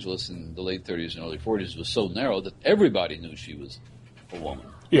Los Angeles in the late 30s and early 40s was so narrow that everybody knew she was a woman.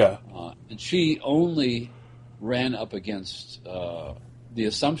 Yeah. And she only ran up against the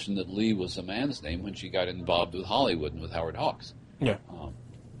assumption that Lee was a man's name when she got involved with Hollywood and with Howard Hawks. Yeah.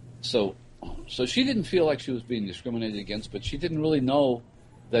 So she didn't feel like she was being discriminated against, but she didn't really know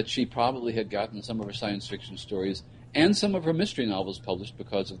that she probably had gotten some of her science fiction stories and some of her mystery novels published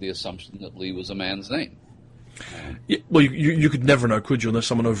because of the assumption that Lee was a man's name. Yeah, well, you could never know, could you, unless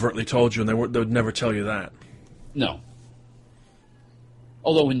someone overtly told you, and they would never tell you that. No.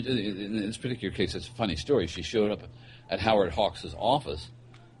 Although in this particular case, it's a funny story. She showed up at Howard Hawks' office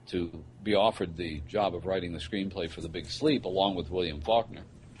to be offered the job of writing the screenplay for The Big Sleep, along with William Faulkner.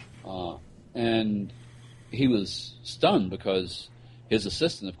 And he was stunned because his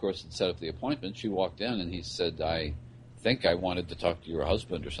assistant, of course, had set up the appointment. She walked in and he said, "I think I wanted to talk to your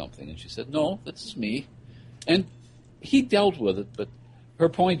husband or something." And she said, "No, that's me." And he dealt with it, but her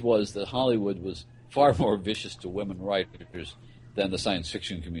point was that Hollywood was far more vicious to women writers than the science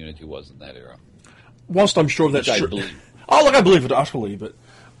fiction community was in that era. Whilst I'm sure that's true. Oh, look, I believe it utterly, but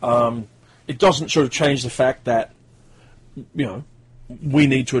it doesn't sort of change the fact that, we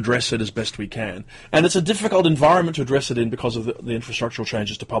need to address it as best we can. And it's a difficult environment to address it in because of the infrastructural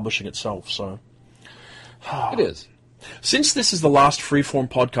changes to publishing itself. So it is. Since this is the last freeform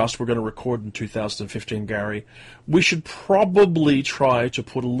podcast we're going to record in 2015, Gary, we should probably try to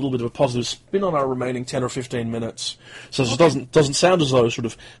put a little bit of a positive spin on our remaining 10 or 15 minutes, so it doesn't sound as though sort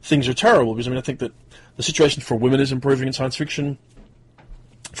of things are terrible. Because I think that the situation for women is improving in science fiction.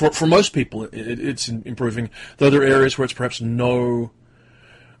 For most people, it's improving. Though there are areas where it's perhaps no.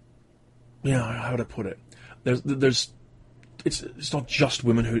 How would I put it? It's not just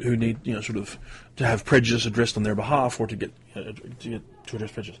women who need sort of to have prejudice addressed on their behalf or to get to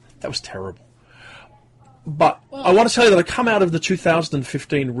address prejudice. That was terrible. But I want to tell you that I come out of the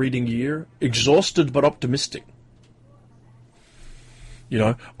 2015 reading year exhausted but optimistic. You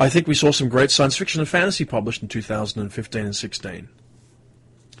know, I think we saw some great science fiction and fantasy published in 2015 and 16.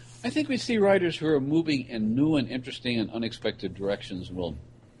 I think we see writers who are moving in new and interesting and unexpected directions. We'll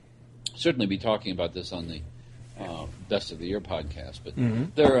certainly be talking about this on the Best of the Year podcast. But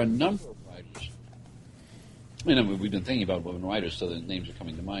there are a number of writers, and we've been thinking about women writers, so the names are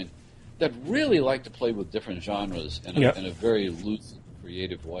coming to mind, that really like to play with different genres in a very loose,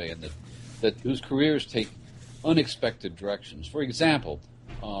 creative way, and that whose careers take unexpected directions. For example,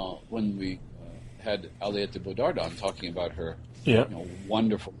 when we had Aliette de Bodard on talking about her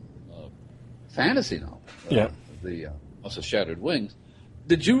wonderful fantasy novel, the also Shattered Wings,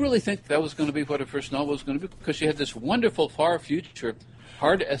 did you really think that was going to be what her first novel was going to be? Because she had this wonderful far future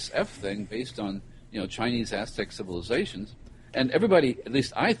hard SF thing based on Chinese Aztec civilizations, and everybody, at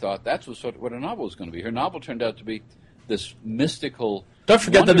least I thought, that's what her novel was going to be. Her novel turned out to be this mystical. Don't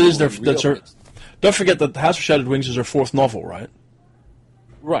forget that it is that's her. Don't forget that House of Shattered Wings is her fourth novel, right?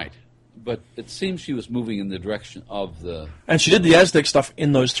 Right, but it seems she was moving in the direction of the. And she did the Aztec stuff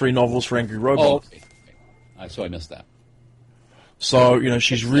in those 3 novels for Angry Robot. Oh, okay. So I missed that. So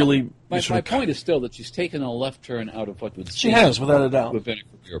she's really. My point is still that she's taken a left turn out of what would. She has, without a doubt. Would have been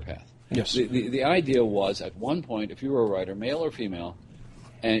a career path. Yes. The idea was at one point, if you were a writer, male or female,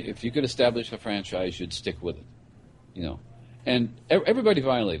 and if you could establish a franchise, you'd stick with it. And everybody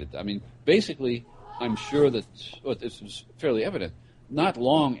violated that. I mean, basically, I'm sure that this was fairly evident. Not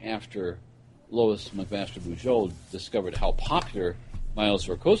long after Lois McMaster Bujold discovered how popular Miles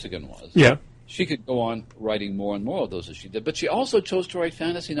Verkosigan was, she could go on writing more and more of those as she did. But she also chose to write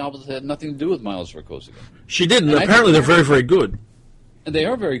fantasy novels that had nothing to do with Miles Verkosigan. She did, and apparently they're very, very good. And they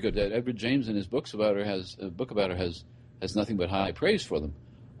are very good. Edward James, in his books about her, has nothing but high praise for them.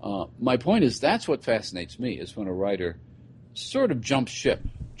 My point is, that's what fascinates me, is when a writer sort of jumps ship,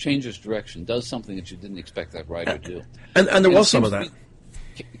 changes direction, does something that you didn't expect that writer to do. And there was some of that.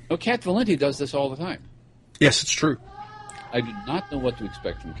 Cat Valenti does this all the time. Yes, it's true. I do not know what to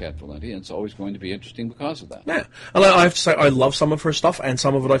expect from Cat Valenti, and it's always going to be interesting because of that. Yeah. And I have to say, I love some of her stuff, and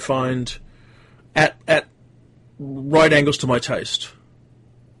some of it I find at right angles to my taste.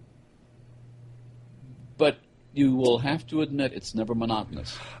 But you will have to admit it's never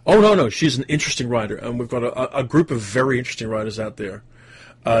monotonous. Oh, no. She's an interesting writer, and we've got a group of very interesting writers out there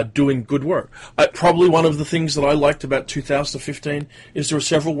doing good work. Probably one of the things that I liked about 2015 is there were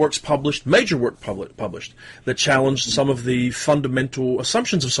several works published, major work published, that challenged some of the fundamental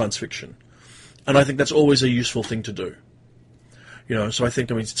assumptions of science fiction. And I think that's always a useful thing to do. So I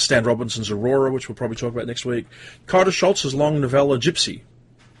think, Stan Robinson's Aurora, which we'll probably talk about next week, Carter Schultz's long novella Gypsy,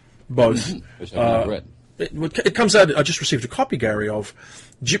 both. Which I've not read. It comes out, I just received a copy, Gary, of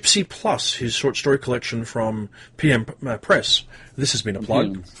Gypsy Plus, his short story collection from PM Press. This has been a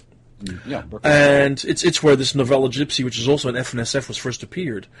plug. And it's where this novella Gypsy, which is also an FNSF, was first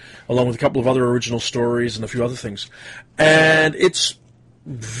appeared, along with a couple of other original stories and a few other things. And it's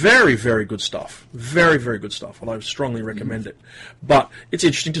very, very good stuff. Very, very good stuff, and I would strongly recommend it. But it's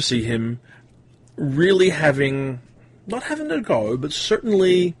interesting to see him really not having to go, but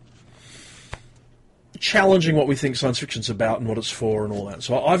certainly challenging what we think science fiction's about and what it's for and all that.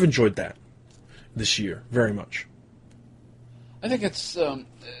 So I've enjoyed that this year very much. I think it's there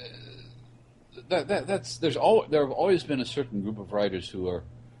have always been a certain group of writers who are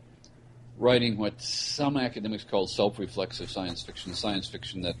writing what some academics call self-reflexive science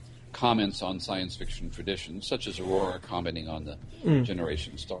fiction that comments on science fiction traditions, such as Aurora commenting on the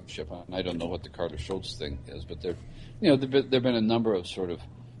Generation Starship. I don't know what the Carter Schultz thing is, but there've been a number of sort of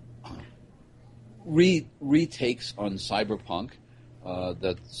retakes on cyberpunk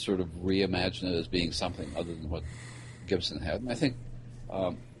that sort of reimagine it as being something other than what Gibson had. And I think,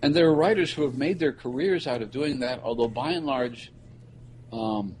 and there are writers who have made their careers out of doing that, although by and large,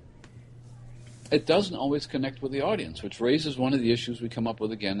 it doesn't always connect with the audience, which raises one of the issues we come up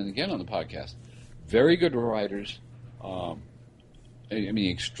with again and again on the podcast. Very good writers,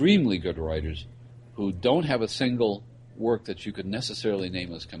 extremely good writers, who don't have a single work that you could necessarily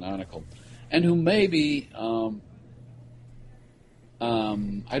name as canonical, and who may be, I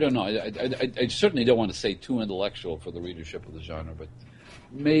don't know, I certainly don't want to say too intellectual for the readership of the genre, but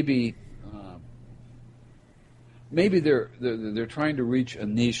maybe they're trying to reach a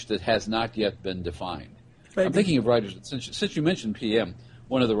niche that has not yet been defined. Maybe. I'm thinking of writers, since you mentioned PM,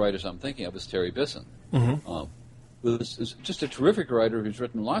 one of the writers I'm thinking of is Terry Bisson. Who is just a terrific writer who's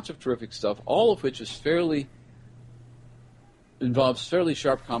written lots of terrific stuff, all of which is involves fairly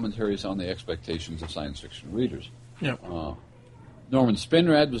sharp commentaries on the expectations of science fiction readers. Yeah. Norman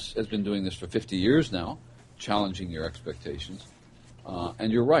Spinrad has been doing this for 50 years now, challenging your expectations.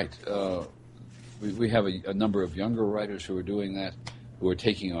 And you're right. We have a number of younger writers who are doing that, who are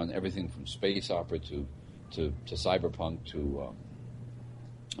taking on everything from space opera to cyberpunk to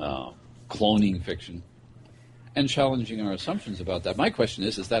cloning fiction, and challenging our assumptions about that. My question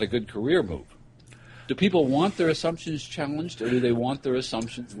is that a good career move? Do people want their assumptions challenged, or do they want their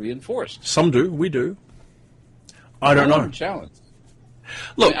assumptions reinforced? Some do. We do. I don't know. Challenged.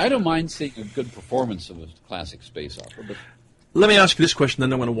 Look, I don't mind seeing a good performance of a classic space opera, but let me ask you this question,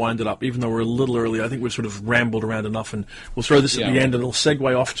 then I'm going to wind it up, even though we're a little early. I think we've sort of rambled around enough, and we'll throw this at the end, and it'll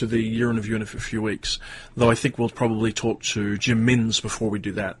segue off to the Year in Review in a few weeks, though I think we'll probably talk to Jim Minns before we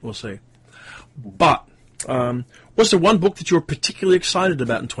do that. We'll see. But was there one book that you were particularly excited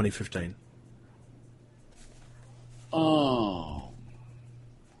about in 2015? Oh.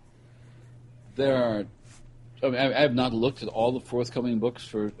 There are... I mean, I have not looked at all the forthcoming books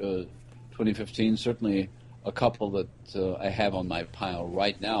for 2015. Certainly a couple that I have on my pile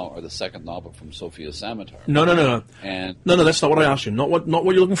right now are the second novel from Sofia Samatar. No. And No, that's not what I asked you. Not what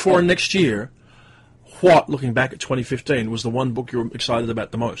you're looking for next year. What, looking back at 2015, was the one book you were excited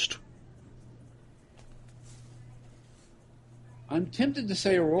about the most? I'm tempted to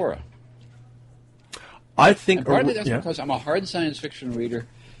say Aurora. I think... And partly that's because I'm a hard science fiction reader.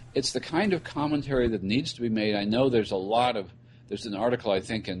 It's the kind of commentary that needs to be made. I know there's an article, I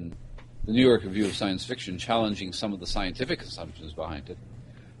think, in the New York Review of Science Fiction challenging some of the scientific assumptions behind it.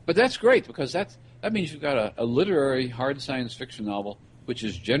 But that's great, because that means you've got a literary hard science fiction novel which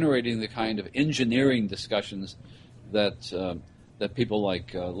is generating the kind of engineering discussions that people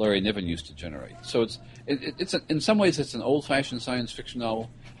like Larry Niven used to generate. So it's in some ways it's an old-fashioned science fiction novel.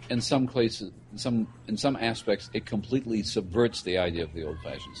 In some places, in some aspects, it completely subverts the idea of the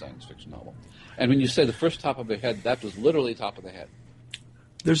old-fashioned science fiction novel. And when you say the first top of the head, that was literally top of the head.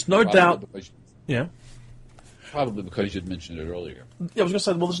 There's no doubt. Probably because you'd mentioned it earlier. Yeah, I was going to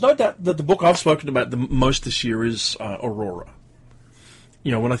say, well, there's no doubt that the book I've spoken about the most this year is Aurora.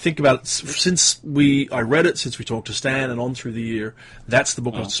 You know, when I think about it, since I read it, since we talked to Stan and on through the year, that's the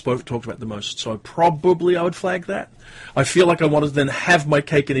book I've talked about the most. So probably I would flag that. I feel like I want to then have my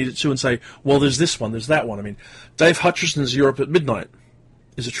cake and eat it too and say, well, there's this one, there's that one. I mean, Dave Hutchison's Europe at Midnight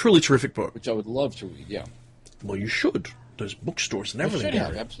is a truly terrific book. Which I would love to read, yeah. Well, you should. There's bookstores and everything. You should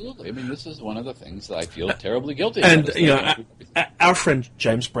have, absolutely. I mean, this is one of the things that I feel terribly guilty about. And, you know, our friend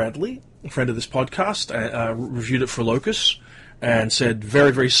James Bradley, a friend of this podcast, reviewed it for Locus and said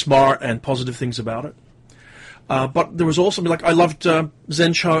very, very smart and positive things about it. But there was also, like, I loved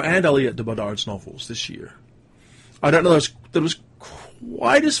Zen Cho and Elliot de Bodard's novels this year. I don't know that it was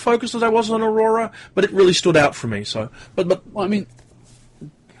quite as focused as I was on Aurora, but it really stood out for me. So, but well, I mean,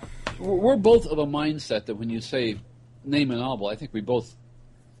 we're both of a mindset that when you say name a novel, I think we both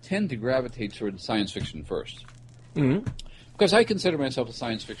tend to gravitate toward science fiction first. Mm-hmm. Because I consider myself a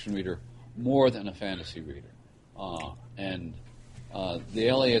science fiction reader more than a fantasy reader. And the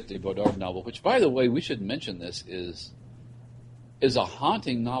Elliot de Bodard novel, which, by the way, we should mention this, is a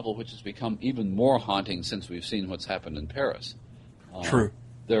haunting novel which has become even more haunting since we've seen what's happened in Paris. True.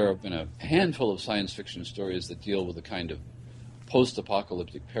 There have been a handful of science fiction stories that deal with the kind of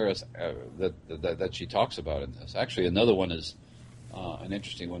post-apocalyptic Paris that she talks about in this. Actually, another one is an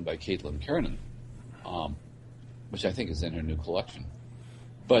interesting one by Caitlin Kiernan, which I think is in her new collection.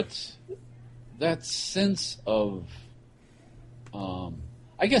 But that sense of,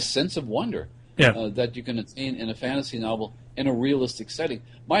 sense of wonder that you can attain in a fantasy novel in a realistic setting.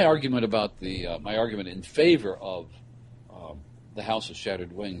 My argument about my argument in favor of The House of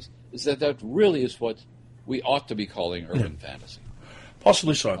Shattered Wings is that really is what we ought to be calling urban fantasy.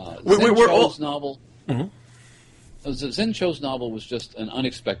 Possibly so. Zen Cho's novel was just an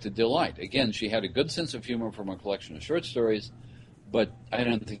unexpected delight. Again, she had a good sense of humor from a collection of short stories, but I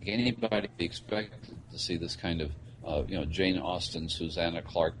don't think anybody expected to see this kind of, Jane Austen, Susanna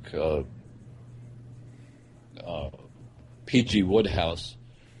Clarke, P.G. Wodehouse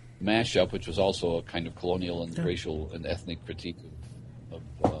mashup, which was also a kind of colonial and racial and ethnic critique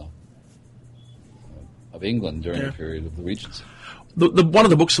of England during the period of the Regency. The one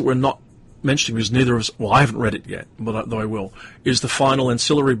of the books that we're not mentioning, because neither of us, well, I haven't read it yet, but though I will, is the final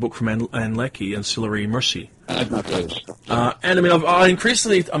ancillary book from Anne Leckie, Ancillary Mercy. I've not read it. And I mean,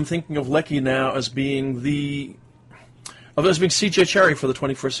 increasingly, I'm thinking of Leckie now as being C.J. Cherryh for the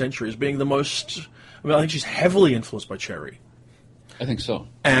 21st century, as being the most. I mean, I think she's heavily influenced by Cherryh. I think so.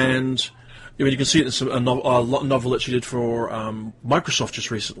 And I mean, you can see it in a novel that she did for Microsoft just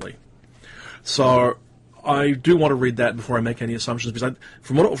recently. So I do want to read that before I make any assumptions, because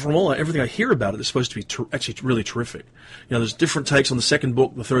everything I hear about it is supposed to be actually really terrific. You know, there's different takes on the second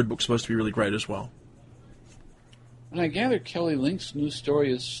book. The third book's supposed to be really great as well. And I gather Kelly Link's new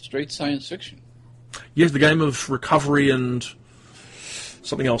story is straight science fiction. Yes, the game of recovery and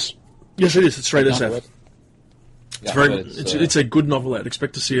something else. Yes, it is. It's straight SF. It's a good novelette.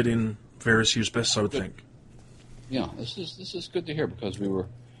 Expect to see it in various years' best, I would think. Yeah, this is good to hear because we were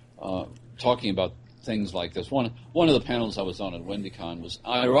talking about things like this. One of the panels I was on at WendyCon was,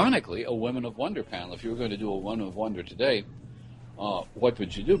 ironically, a Women of Wonder panel. If you were going to do a Women of Wonder today, what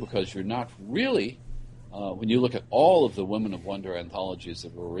would you do? Because you're not really, when you look at all of the Women of Wonder anthologies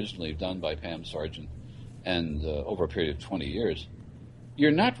that were originally done by Pam Sargent and over a period of 20 years,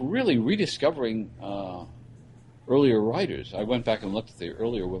 you're not really rediscovering earlier writers. I went back and looked at the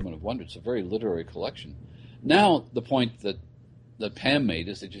earlier Women of Wonder. It's a very literary collection. Now, the point that Pam made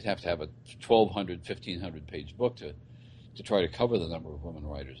is that you'd have to have a 1,200, 1,500 page book to try to cover the number of women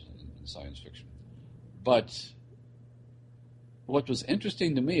writers in science fiction. But what was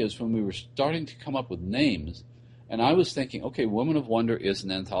interesting to me is when we were starting to come up with names, and I was thinking, okay, Women of Wonder is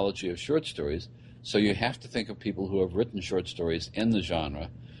an anthology of short stories, so you have to think of people who have written short stories in the genre,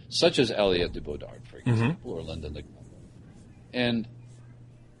 such as Aliette de Bodard, for example, or Linda Nichols. And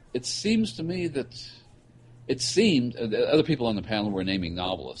it seems to me that other people on the panel were naming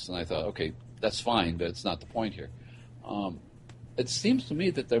novelists, and I thought, okay, that's fine, but it's not the point here. It seems to me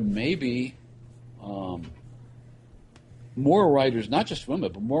that there may be more writers, not just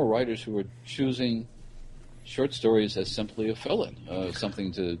women, but more writers who are choosing short stories as simply a fill-in,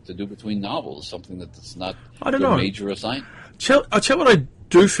 something to do between novels, something that's not their major assignment. I'll tell you what I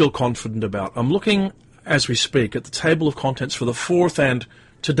do feel confident about. I'm looking, as we speak, at the table of contents for the fourth and,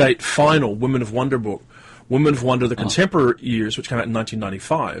 to date, final Women of Wonder book, Women of Wonder, the Contemporary Years, which came out in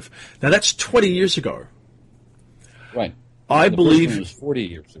 1995. Now, that's 20 years ago. Right. I believe first one was 40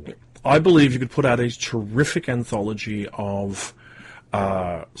 years ago. I believe you could put out a terrific anthology of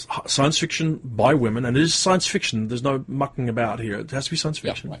science fiction by women, and it is science fiction. There's no mucking about here. It has to be science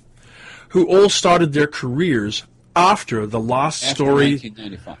fiction. Yeah, right. Who all started their careers after the last story.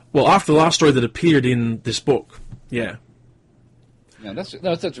 1995. Well, after the last story that appeared in this book. Yeah. Yeah, that's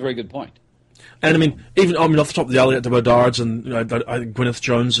a very good point. And I mean, off the top of the Aliette de Bodards and Gwyneth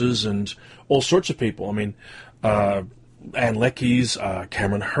Joneses and all sorts of people. I mean, Anne Leckie's,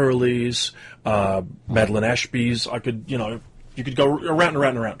 Cameron Hurley's, Madeline Ashby's. You could go around and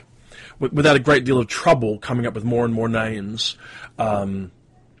around and around without a great deal of trouble coming up with more and more names. N.K.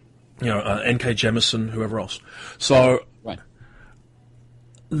 Jemisin, whoever else. So right.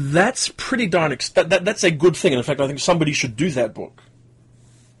 That's pretty darn. That's a good thing. And in fact, I think somebody should do that book.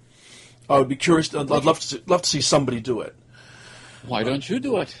 I would be curious. I'd love to see somebody do it. Why don't you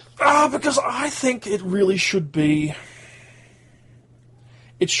do it? Because I think it really should be.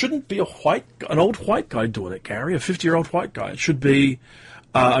 It shouldn't be an old white guy doing it, Gary, a 50-year-old white guy. It should be,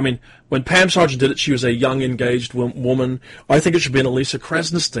 when Pam Sargent did it, she was a young, engaged woman. I think it should be an Elisa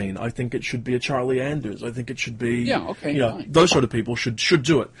Krasnostein. I think it should be a Charlie Anders. I think it should be, those sort of people should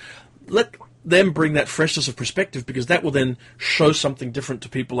do it. Let them bring that freshness of perspective, because that will then show something different to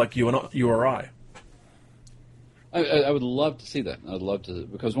people like you or I. I would love to see that. I'd love to,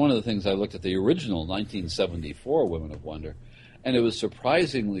 because one of the things I looked at the original 1974 Women of Wonder, and it was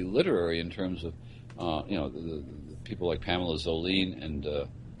surprisingly literary in terms of, the people like Pamela Zoline and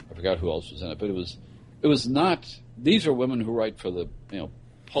I forgot who else was in it, but it was not. These are women who write for the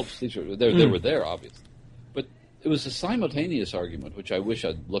pulps. They were there, obviously, but it was a simultaneous argument, which I wish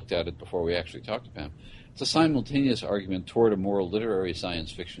I'd looked at it before we actually talked to Pam. It's a simultaneous argument toward a more literary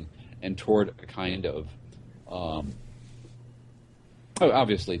science fiction and toward a kind of,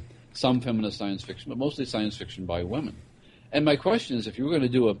 obviously, some feminist science fiction, but mostly science fiction by women. And my question is, if you were going to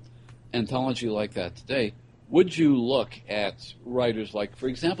do an anthology like that today, would you look at writers like, for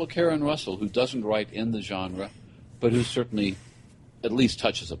example, Karen Russell, who doesn't write in the genre, but who certainly at least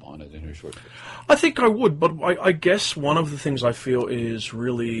touches upon it in her short fiction? I think I would, but I guess one of the things I feel is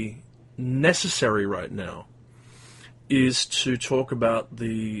really necessary right now is to talk about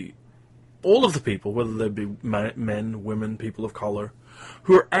all of the people, whether they be men, women, people of color,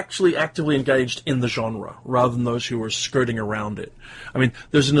 who are actually actively engaged in the genre, rather than those who are skirting around it. I mean,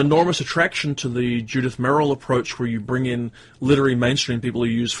 there's an enormous attraction to the Judith Merrill approach, where you bring in literary mainstream people who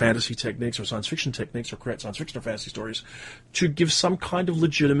use fantasy techniques or science fiction techniques or create science fiction or fantasy stories to give some kind of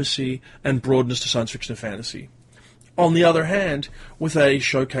legitimacy and broadness to science fiction and fantasy. On the other hand, with a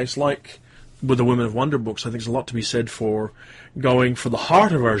showcase like with the Women of Wonder books, I think there's a lot to be said for going for the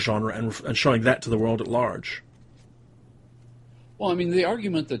heart of our genre and showing that to the world at large. Well, I mean, the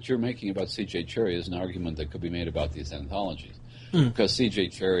argument that you're making about C.J. Cherryh is an argument that could be made about these anthologies. Because C.J.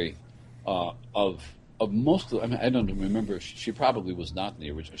 Cherryh, of most of, I don't remember, she probably was not in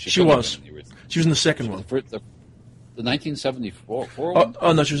the original. She was. She was in the second one. The 1974 one?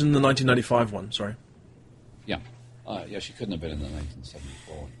 Oh, no, she was in the 1995 one, sorry. Yeah. Yeah, she couldn't have been in the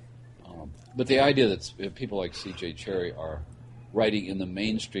 1974 one. But the idea that people like C.J. Cherryh are writing in the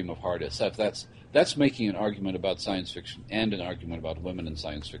mainstream of hard SF, that's making an argument about science fiction and an argument about women in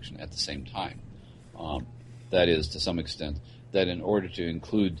science fiction at the same time. That is, to some extent, that in order to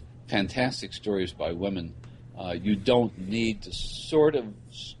include fantastic stories by women, you don't need to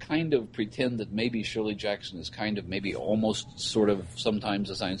kind of pretend that maybe Shirley Jackson is maybe almost sort of sometimes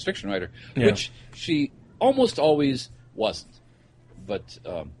a science fiction writer, which she almost always wasn't. But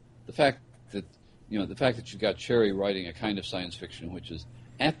the fact that you got Cherry writing a kind of science fiction which is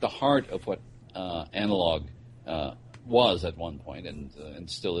at the heart of what analog was at one point and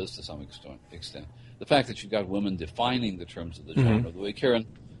still is to some extent. The fact that you've got women defining the terms of the genre,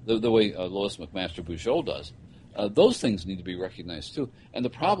 the way Lois McMaster Bujold does, those things need to be recognized too. And the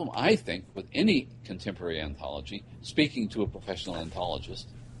problem, I think, with any contemporary anthology, speaking to a professional anthologist,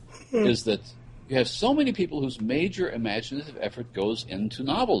 is that you have so many people whose major imaginative effort goes into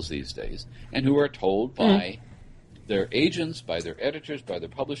novels these days, and who are told by their agents, by their editors, by their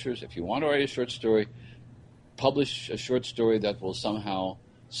publishers, if you want to write a short story, publish a short story that will somehow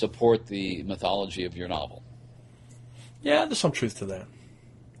support the mythology of your novel. Yeah, there's some truth to that.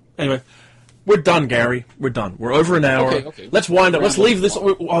 Anyway, we're done, Gary. We're done. We're over an hour. Okay. Let's wind up. Let's leave this.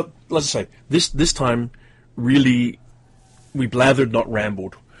 Let's say this time, really, we blathered, not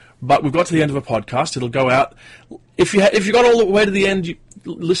rambled. But we've got to the end of a podcast. It'll go out. If you got all the way to the end,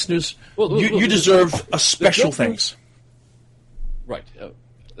 listeners, you deserve a special thanks. Right,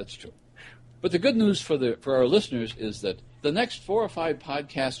 that's true. But the good news for our listeners is that the next 4 or 5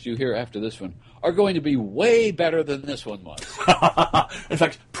 podcasts you hear after this one are going to be way better than this one was. In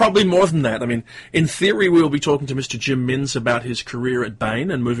fact, probably more than that. I mean, in theory, we will be talking to Mr. Jim Minns about his career at Bain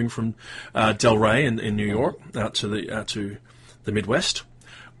and moving from Del Rey in New York out to the Midwest.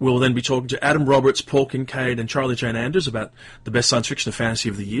 We'll then be talking to Adam Roberts, Paul Kincaid, and Charlie Jane Anders about the best science fiction and fantasy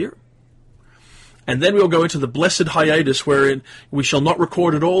of the year. And then we'll go into the blessed hiatus wherein we shall not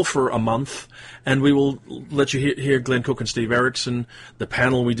record at all for a month, and we will let you hear Glenn Cook and Steve Erickson, the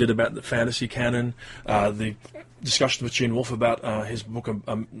panel we did about the fantasy canon, the discussion with Gene Wolfe about his book,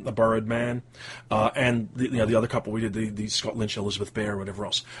 A Borrowed Man, and the other couple we did, the Scott Lynch, Elizabeth Bear, whatever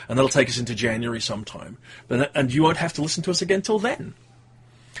else. And that'll take us into January sometime. And you won't have to listen to us again till then.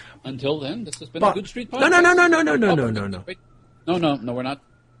 Until then, this has been a Good Street podcast. No, we're not.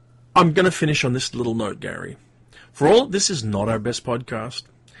 I'm going to finish on this little note, Gary. For all, this is not our best podcast.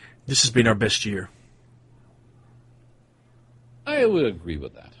 This has been our best year. I would agree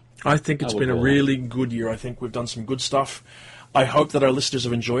with that. I think it's been a really good year. I think we've done some good stuff. I hope that our listeners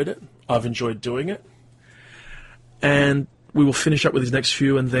have enjoyed it. I've enjoyed doing it. And we will finish up with these next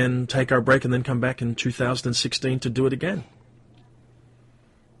few and then take our break and then come back in 2016 to do it again.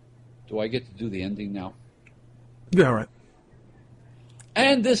 Do I get to do the ending now? Yeah, all right.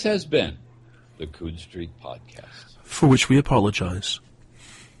 And this has been the Coode Street Podcast. For which we apologize.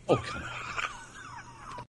 Oh, come on.